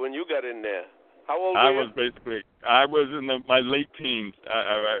kid when you got in there. How old were you? I was in my late teens.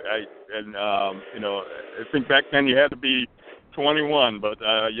 I think back then you had to be 21, but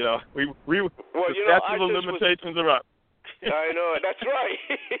the statute of limitations are up. I know, that's right.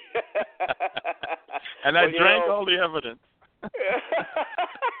 And I drank all the evidence.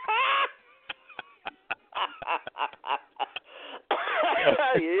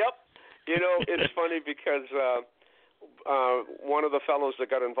 Yep. It's funny because one of the fellows that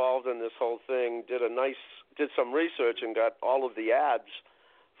got involved in this whole thing did some research and got all of the ads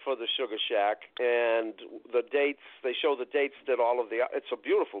for the Sugar Shack and the dates. They show the dates that all of it's a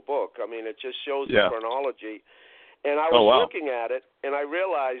beautiful book. I mean, it just shows the chronology. And I was looking at it, and I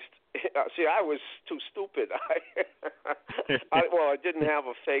realized, I was too stupid. I didn't have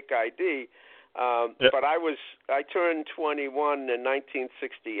a fake ID, but I turned 21 in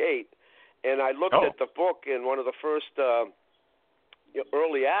 1968. And I looked at the book, and one of the first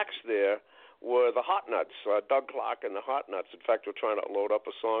early acts there were the Hot Nuts, Doug Clark and the Hot Nuts. In fact, we're trying to load up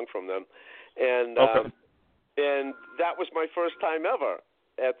a song from them. And and that was my first time ever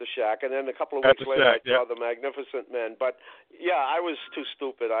at the Shack. And then a couple of weeks later, I saw the Magnificent Men. But, I was too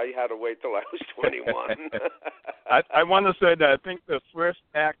stupid. I had to wait till I was 21. I want to say that I think the first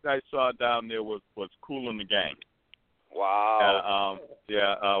act I saw down there was Kool and the Gang. Wow.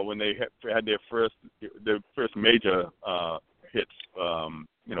 When they had their first major hits,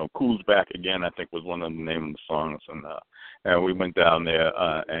 Cool's Back Again, I think was one of the names of the songs, and we went down there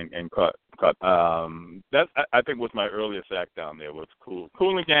and caught that I think was my earliest act down there was Kool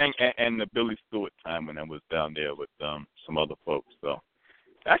and Gang and the Billy Stewart time when I was down there with some other folks. So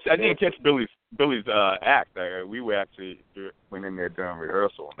actually, I didn't catch Billy's act. We went in there during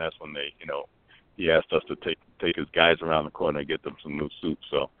rehearsal, and that's when they he asked us to take his guys around the corner and get them some new suits.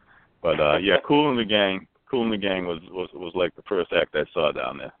 So, but Kool and the Gang was like the first act I saw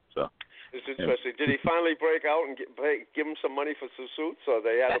down there. So it's interesting. Did he finally break out and give them some money for some suits, or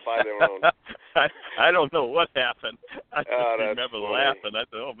they had to buy their own? I don't know what happened. I just remember funny. laughing. I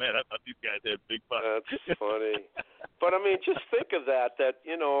said, "Oh man, I thought these guys had big bucks." That's funny. But I mean, just think of that.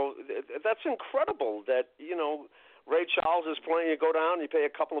 That's incredible. That Ray Charles is playing. You go down, you pay a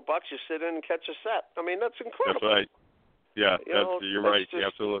couple of bucks, you sit in and catch a set. I mean, that's incredible. That's right. Yeah, you're right. You're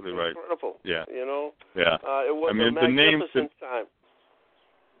absolutely right. Incredible. Yeah. Yeah. It was a magnificent time.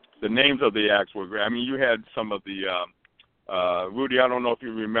 The names of the acts were great. I mean, you had some of the Rudy. I don't know if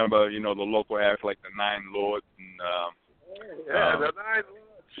you remember, the local acts like the Nine Lords and. The Nine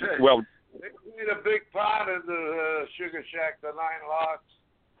Lords. Well, they played a big part in the Sugar Shack. The Nine Lords.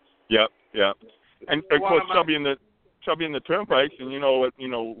 Yep. And of course, Chubby and the Turnpikes, and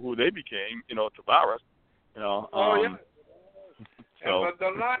who they became, Tavares. So. But the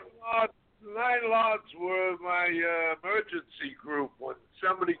Nine Lords were my emergency group. When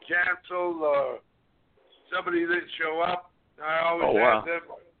somebody canceled or somebody didn't show up, I always had them.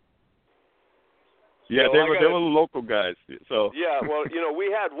 Yeah, they were local guys. So. Yeah, well,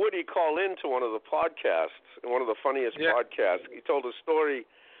 we had Woody call into one of the podcasts, one of the funniest podcasts. He told a story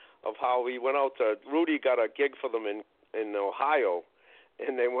of how he went out to Rudy got a gig for them in Ohio,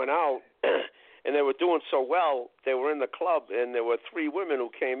 and they went out. And they were doing so well, they were in the club, and there were 3 women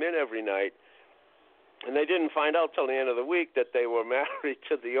who came in every night. And they didn't find out till the end of the week that they were married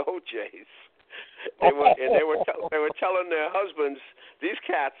to the OJs. They were telling their husbands, these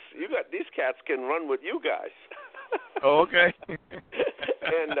cats can run with you guys. Oh, okay.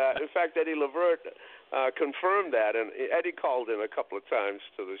 And in fact, Eddie Levert confirmed that, and Eddie called in a couple of times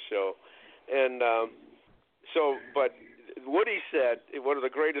to the show, and but Woody said one of the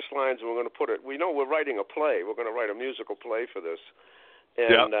greatest lines. We're going to put it. We know we're writing a play. We're going to write a musical play for this.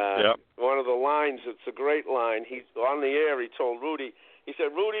 And one of the lines, it's a great line. He on the air. He told Rudy. He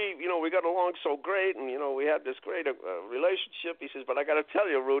said, Rudy, we got along so great, and we had this great relationship. He says, but I got to tell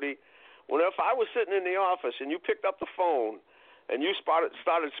you, Rudy, if I was sitting in the office and you picked up the phone and you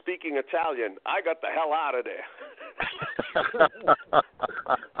started speaking Italian, I got the hell out of there.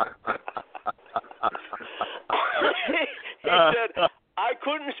 He said, I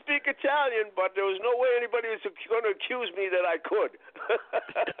couldn't speak Italian, but there was no way anybody was going to accuse me that I could.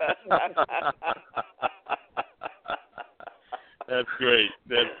 That's great.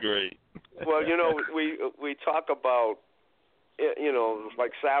 That's great. Well, we talk about,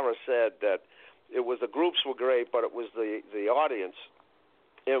 like Sarah said, that it was the groups were great, but it was the audience.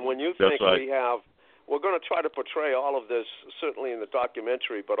 And when you think we're going to try to portray all of this, certainly in the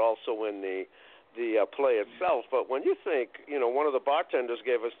documentary, but also in the play itself. But when you think, one of the bartenders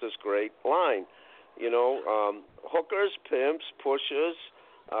gave us this great line, hookers, pimps, pushers,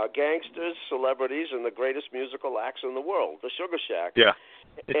 gangsters, celebrities, and the greatest musical acts in the world, the Sugar Shack. Yeah.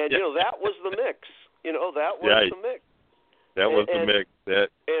 And, that was the mix. That was the mix. That was the mix.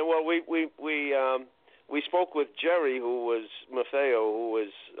 And, well, we spoke with Jerry, who was Maffeo, who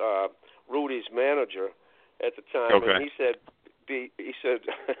was Rudy's manager at the time, and he said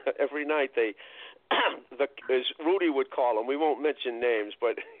every night as Rudy would call them, we won't mention names,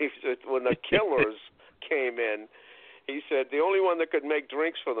 but he said when the killers came in, he said the only one that could make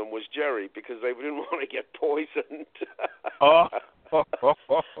drinks for them was Jerry because they didn't want to get poisoned. Oh,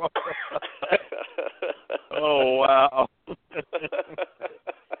 wow.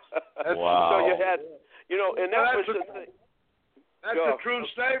 Wow. So you had, and that was the thing. That's a true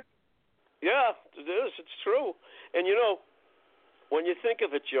statement. Yeah, it is. It's true. And, when you think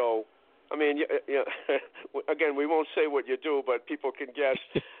of it, Joe, I mean, again, we won't say what you do, but people can guess.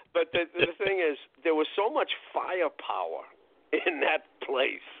 But the thing is, there was so much firepower in that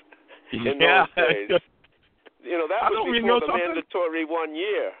place in those days. That was before the mandatory 1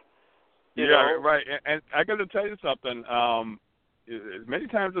 year. Right. And I got to tell you something. As many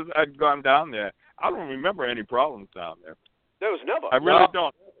times as I've gone down there, I don't remember any problems down there. There was never. I really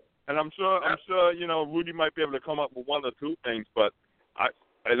don't. And I'm sure, Rudy might be able to come up with one or two things, but I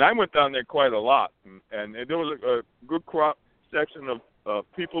went down there quite a lot, and there was a good cross section of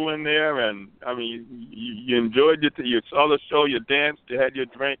people in there, and I mean, you enjoyed it. You saw the show, you danced, you had your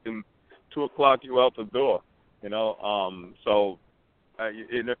drink, and 2:00 you were out the door. So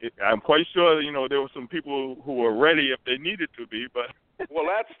I'm quite sure there were some people who were ready if they needed to be, but. Well,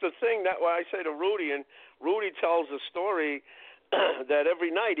 that's the thing. That's why I say to Rudy, and Rudy tells a story. That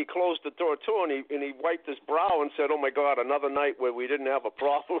every night he closed the door too, and he wiped his brow and said, "Oh my God, another night where we didn't have a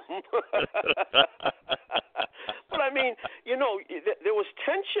problem." But I mean, there was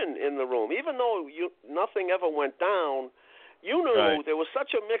tension in the room, even though nothing ever went down. You knew there was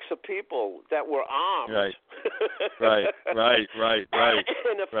such a mix of people that were armed. Right.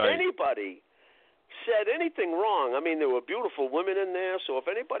 And if anybody said anything wrong, I mean, there were beautiful women in there. So if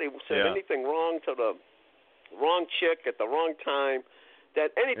anybody said anything wrong to the wrong chick at the wrong time,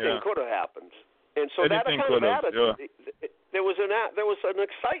 that anything could have happened. And so anything that kind of added, there was an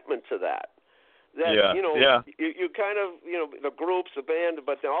excitement to that. That you kind of the groups, the band,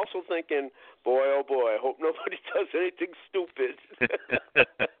 but they're also thinking, boy, oh boy, I hope nobody does anything stupid.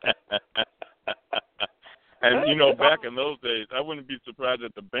 And back in those days, I wouldn't be surprised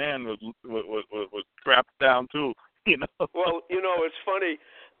if the band was strapped down too. Well, it's funny.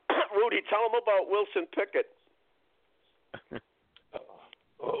 Rudy, tell them about Wilson Pickett.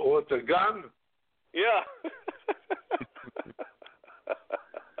 With the gun? Yeah.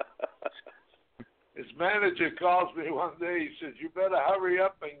 His manager calls me one day. He says, "You better hurry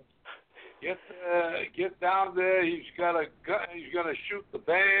up and get down there. He's got a gun. He's going to shoot the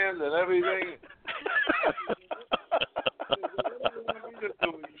band and everything."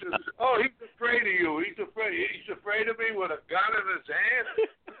 He says, "Oh, he's afraid of you. He's afraid of me with a gun in his hand."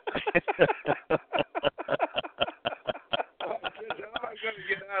 I'm going to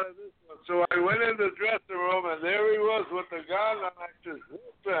get out of this one. So I went in the dressing room, and there he was with the gun. And I said,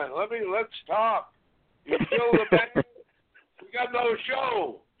 "Listen, let's talk. You killed the band. We got no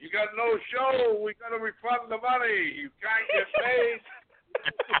show. You got no show. We got to refund the money. You can't get paid."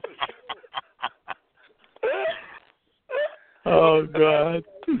 Oh, God.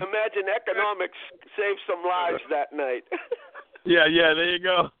 Imagine economics saved some lives that night. Yeah, there you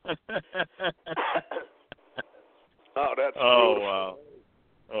go. Oh, that's beautiful. Wow.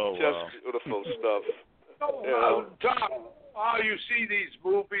 Oh, just wow. beautiful stuff. Tom, you see these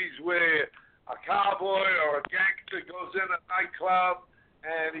movies where a cowboy or a gangster goes in a nightclub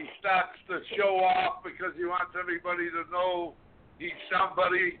and he starts to show off because he wants everybody to know he's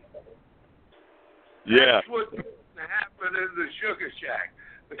somebody. Yeah. That's what happened in the Sugar Shack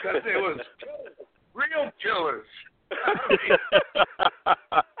because there was real killers.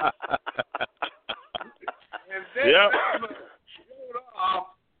 And they never showed off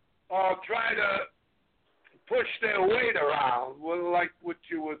or try to push their weight around, like what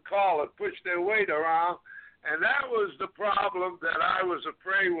you would call it, push their weight around. And that was the problem that I was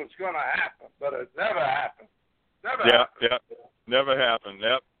afraid was going to happen, but it never happened. Never happened. Yeah, never happened.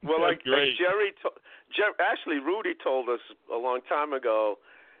 Yep. Well, like great. Actually, Rudy told us a long time ago,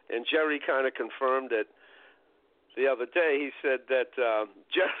 and Jerry kind of confirmed it the other day. He said that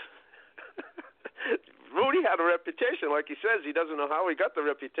Rudy had a reputation. Like he says, he doesn't know how he got the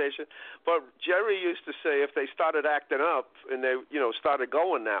reputation. But Jerry used to say if they started acting up and they, started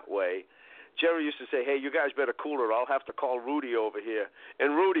going that way, Jerry used to say, hey, you guys better cool it. I'll have to call Rudy over here.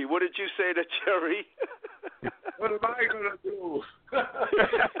 And Rudy, what did you say to Jerry? What am I going to do?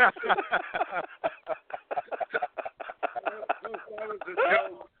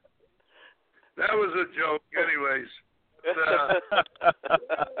 That was a joke. Anyways.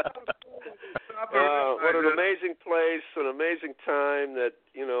 What an amazing place, an amazing time that,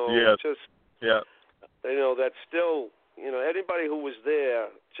 that still, anybody who was there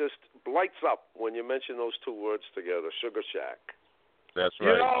just lights up when you mention those two words together, Sugar Shack. That's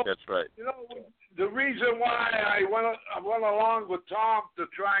right. That's right. The reason why I went along with Tom to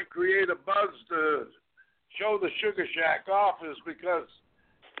try and create a buzz to show the Sugar Shack off is because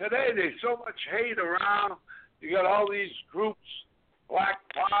today there's so much hate around. You got all these groups, Black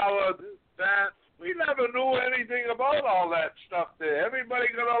Power, this, that. We never knew anything about all that stuff there. Everybody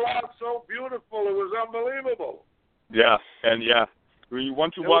got along so beautiful. It was unbelievable. Yeah, and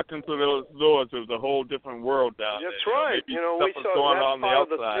once you walked into those doors, it was a whole different world down That's there. Right. We saw going that's on part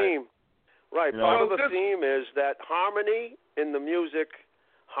the of the theme. Right. Part of the theme is that harmony in the music,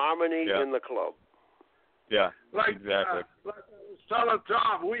 harmony in the club. Yeah, Like exactly. I was telling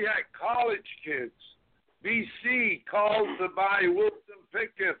Tom, we had college kids. BC called to buy Wilson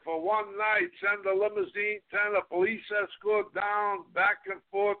Pickett for one night, send a limousine, send a police escort down, back and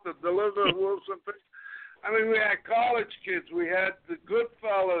forth to deliver Wilson Pickett. I mean, we had college kids. We had the good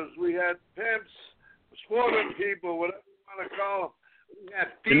fellas. We had pimps, sporting people, whatever you want to call them. We had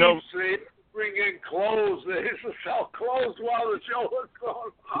thieves. They bring in clothes. They used to sell clothes while the show was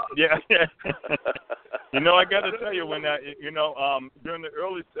going on. Yeah. I got to tell you, when during the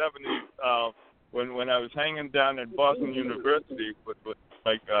early 70s, when I was hanging down at Boston University with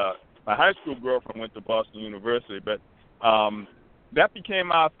my high school girlfriend went to Boston University, but that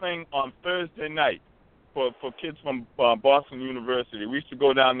became our thing on Thursday night for kids from Boston University. We used to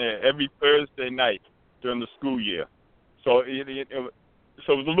go down there every Thursday night during the school year. So it was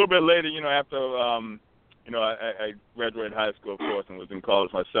a little bit later, after I graduated high school, of course, and was in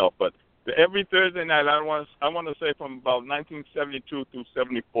college myself. But every Thursday night, I want to say from about 1972 through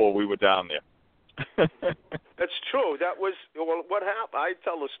 74, we were down there. That's true. That was what happened. I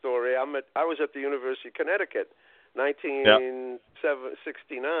tell the story. I was at the University of Connecticut,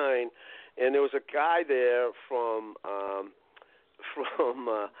 1969, and there was a guy there from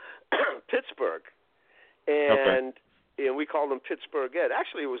Pittsburgh, and we called him Pittsburgh Ed.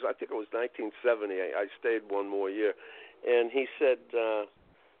 Actually, I think it was 1970. I stayed one more year, and he said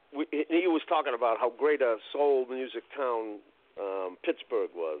he was talking about how great a soul music town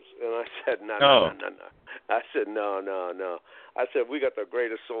Pittsburgh was, and I said no. I said no. I said we got the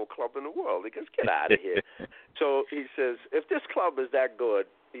greatest soul club in the world. He goes, get out of here. So he says, if this club is that good,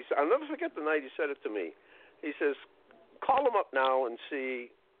 he said, I'll never forget the night he said it to me. He says, call him up now and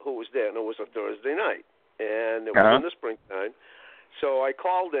see who was there. And it was a Thursday night, and it was in the springtime. So I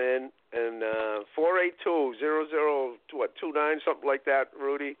called in, and 482-0029, something like that,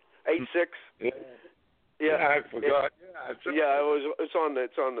 Rudy, 86. Yeah, I forgot. It's on the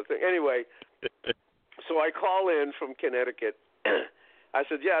thing. Anyway, so I call in from Connecticut. I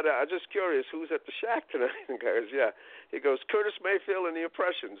said, I'm just curious, who's at the shack tonight? And the guy goes, He goes, Curtis Mayfield and the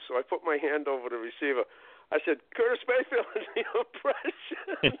Impressions. So I put my hand over the receiver. I said, Curtis Mayfield and the Impressions.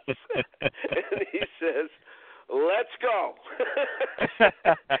 And he says, let's go.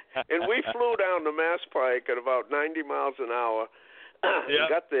 And we flew down to Mass Pike at about 90 miles an hour. We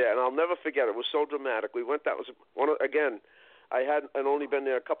got there, and I'll never forget it. It was so dramatic. We went. That was I'd only been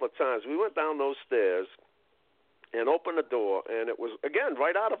there a couple of times. We went down those stairs and opened the door, and it was, again,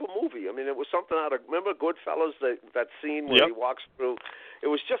 right out of a movie. I mean, it was something out of, remember Goodfellas, that scene where he walks through? It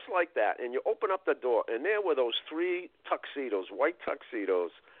was just like that. And you open up the door, and there were those 3 tuxedos, white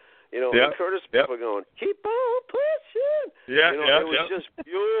tuxedos. And Curtis were going, keep on pushing. It was just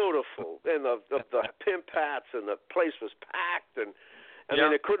beautiful. And the pimp hats, and the place was packed. And I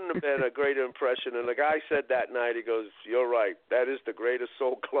mean, it couldn't have been a greater impression. And the guy said that night, he goes, you're right. That is the greatest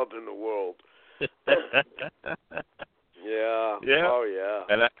soul club in the world. Yeah. Oh, yeah.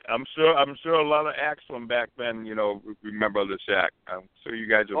 And I'm sure a lot of acts from back then, remember the Shack. I'm sure you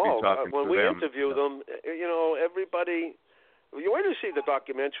guys will be talking to them. When we interview them, everybody. You wait to see the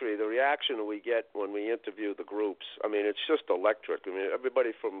documentary, the reaction we get when we interview the groups. I mean, it's just electric. I mean,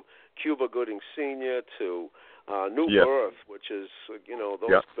 everybody from Cuba Gooding Sr. to New Birth, which is,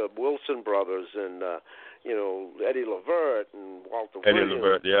 the Wilson brothers, and, Eddie Levert and Walter Williams. Eddie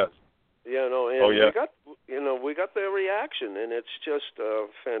Levert, yes. We got their reaction, and it's just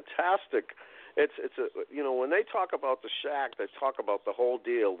fantastic. It's when they talk about the Shack, they talk about the whole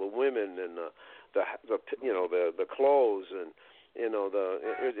deal, the women and the clothes, and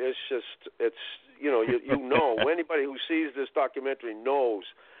it's just anybody who sees this documentary knows,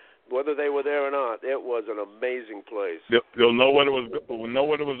 whether they were there or not, it was an amazing place. They'll know what it was. Will know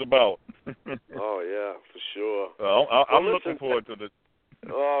what it was about. Oh yeah, for sure. I'm looking forward to this.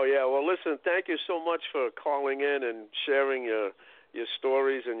 Oh yeah. Well, listen. Thank you so much for calling in and sharing your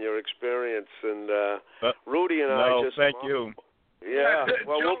stories and your experience. And Rudy and I just thank you. Yeah.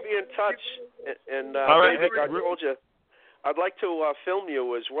 Well, we'll be in touch. And all right. David, I told you, I'd like to film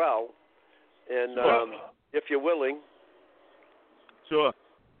you as well, and if you're willing. Sure.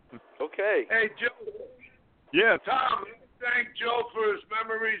 Okay. Hey, Joe. Yeah. Tom, thank Joe for his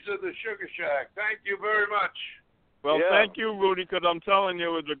memories of the Sugar Shack. Thank you very much. Well, thank you, Rudy, because I'm telling you,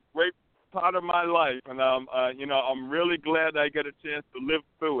 it was a great part of my life, and I'm really glad I get a chance to live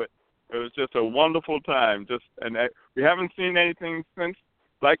through it. It was just a wonderful time. We haven't seen anything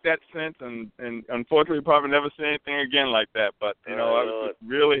like that since, and unfortunately, probably never see anything again like that. But I was just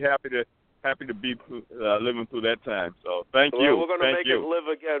really happy to be living through that time. So thank you. We're going to make it live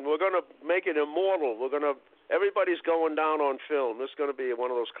again. We're going to make it immortal. Everybody's going down on film. This is going to be one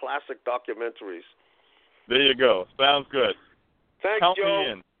of those classic documentaries. There you go. Sounds good. Thanks, Count Joe.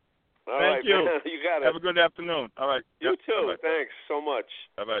 me in. Thank you. You got it. Have a good afternoon. All right. You too. Bye-bye. Thanks so much.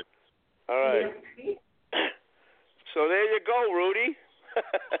 Bye-bye. All right. So there you go, Rudy.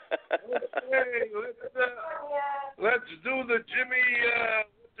 Hey, let's do the Jimmy,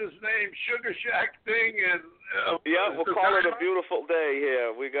 what's his name, Sugar Shack thing. And we'll call it a beautiful day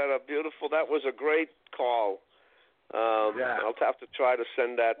here. We got a beautiful, that was a great call. I'll have to try to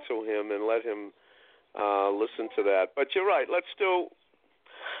send that to him and let him listen to that. But you're right.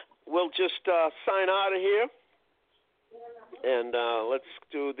 We'll just sign out of here, and let's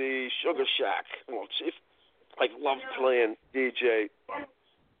do the Sugar Shack. Well, chief, I love playing DJ.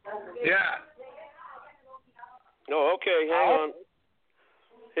 Yeah. Oh, okay. Hang on.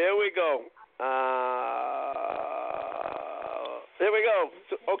 Here we go. There we go.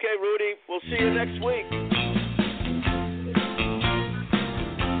 Okay, Rudy. We'll see you next week.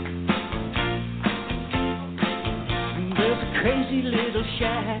 There's a crazy little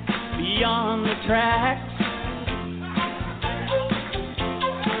shack beyond the tracks,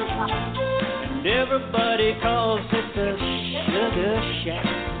 and everybody calls it the Sugar Shack.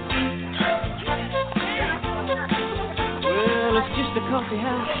 Well, it's just a coffee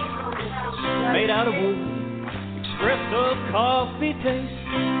house made out of wood. Espresso coffee tastes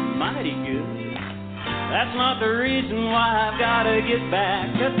mighty good. That's not the reason why I've got to get back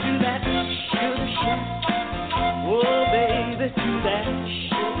up to that Sugar Shack. Oh, baby, to that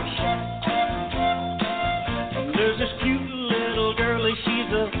Sugar Shack. And there's this cute little girlie, she's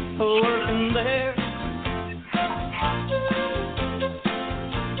working there.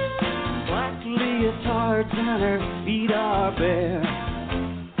 Black leotards and her feet are bare.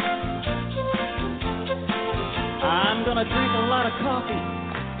 I'm gonna drink a lot of coffee,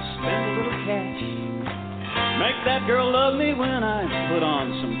 spend a little cash, make that girl love me when I put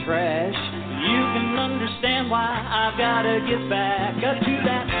on some trash. You can understand why I've gotta get back up to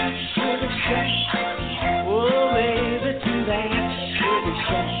that Sugar Shack. Oh, baby, to that Sugar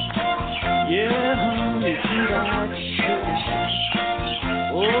Shack. Yeah, honey, to that Sugar Shack.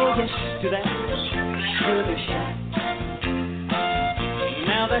 Oh, yes, to that Sugar Shack.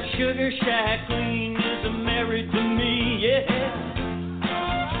 Now that Sugar Shack queen is married to me, yeah.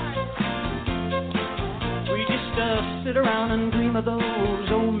 We just sit around and dream of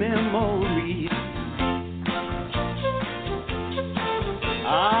those old memories.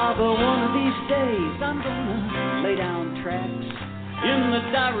 the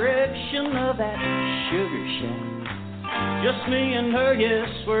direction of that sugar shack. Just me and her, yes,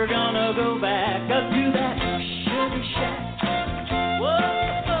 we're gonna go back up to that sugar shack.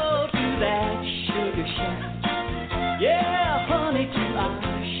 Whoa, to that sugar shack. Yeah, honey, to our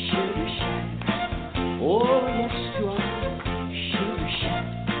sugar shack. Oh, yes, to our sugar shack.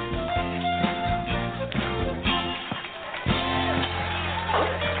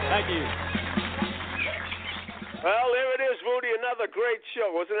 Thank you. Well, there it is, Rudy. Another great show.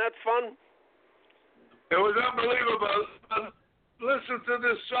 Wasn't that fun? It was unbelievable. Listen to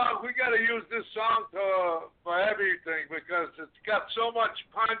this song. We got to use this song for everything because it's got so much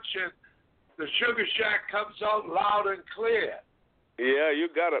punch and the Sugar Shack comes out loud and clear. Yeah,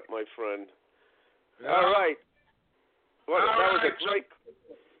 you got it, my friend. Yeah. All right. Well, All that was right, a great.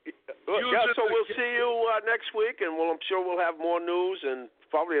 Yeah, so we'll see you next week, and I'm sure we'll have more news and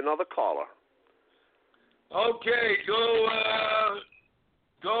probably another caller. Okay,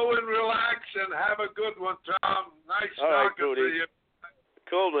 go and relax and have a good one, Tom. Nice talking to you.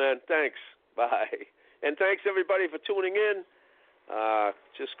 Cool, man. Thanks. Bye. And thanks, everybody, for tuning in.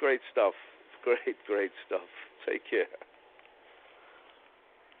 Just great stuff. Great stuff. Take care.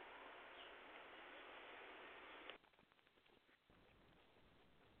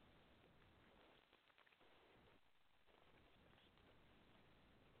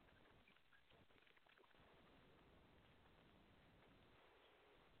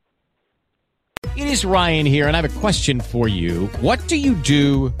 It is Ryan here, and I have a question for you. What do you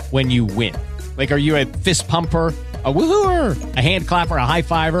do when you win? Like, are you a fist pumper, a woohooer, a hand clapper, a high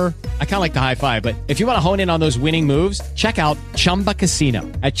fiver? I kind of like the high five, but if you want to hone in on those winning moves, check out Chumba Casino.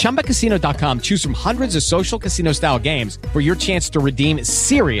 At ChumbaCasino.com, choose from hundreds of social casino-style games for your chance to redeem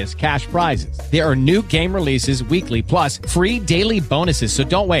serious cash prizes. There are new game releases weekly, plus free daily bonuses, so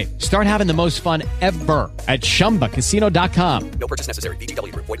don't wait. Start having the most fun ever at ChumbaCasino.com. No purchase necessary.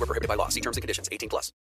 VGW Group. Void where prohibited by law. See terms and conditions. 18+.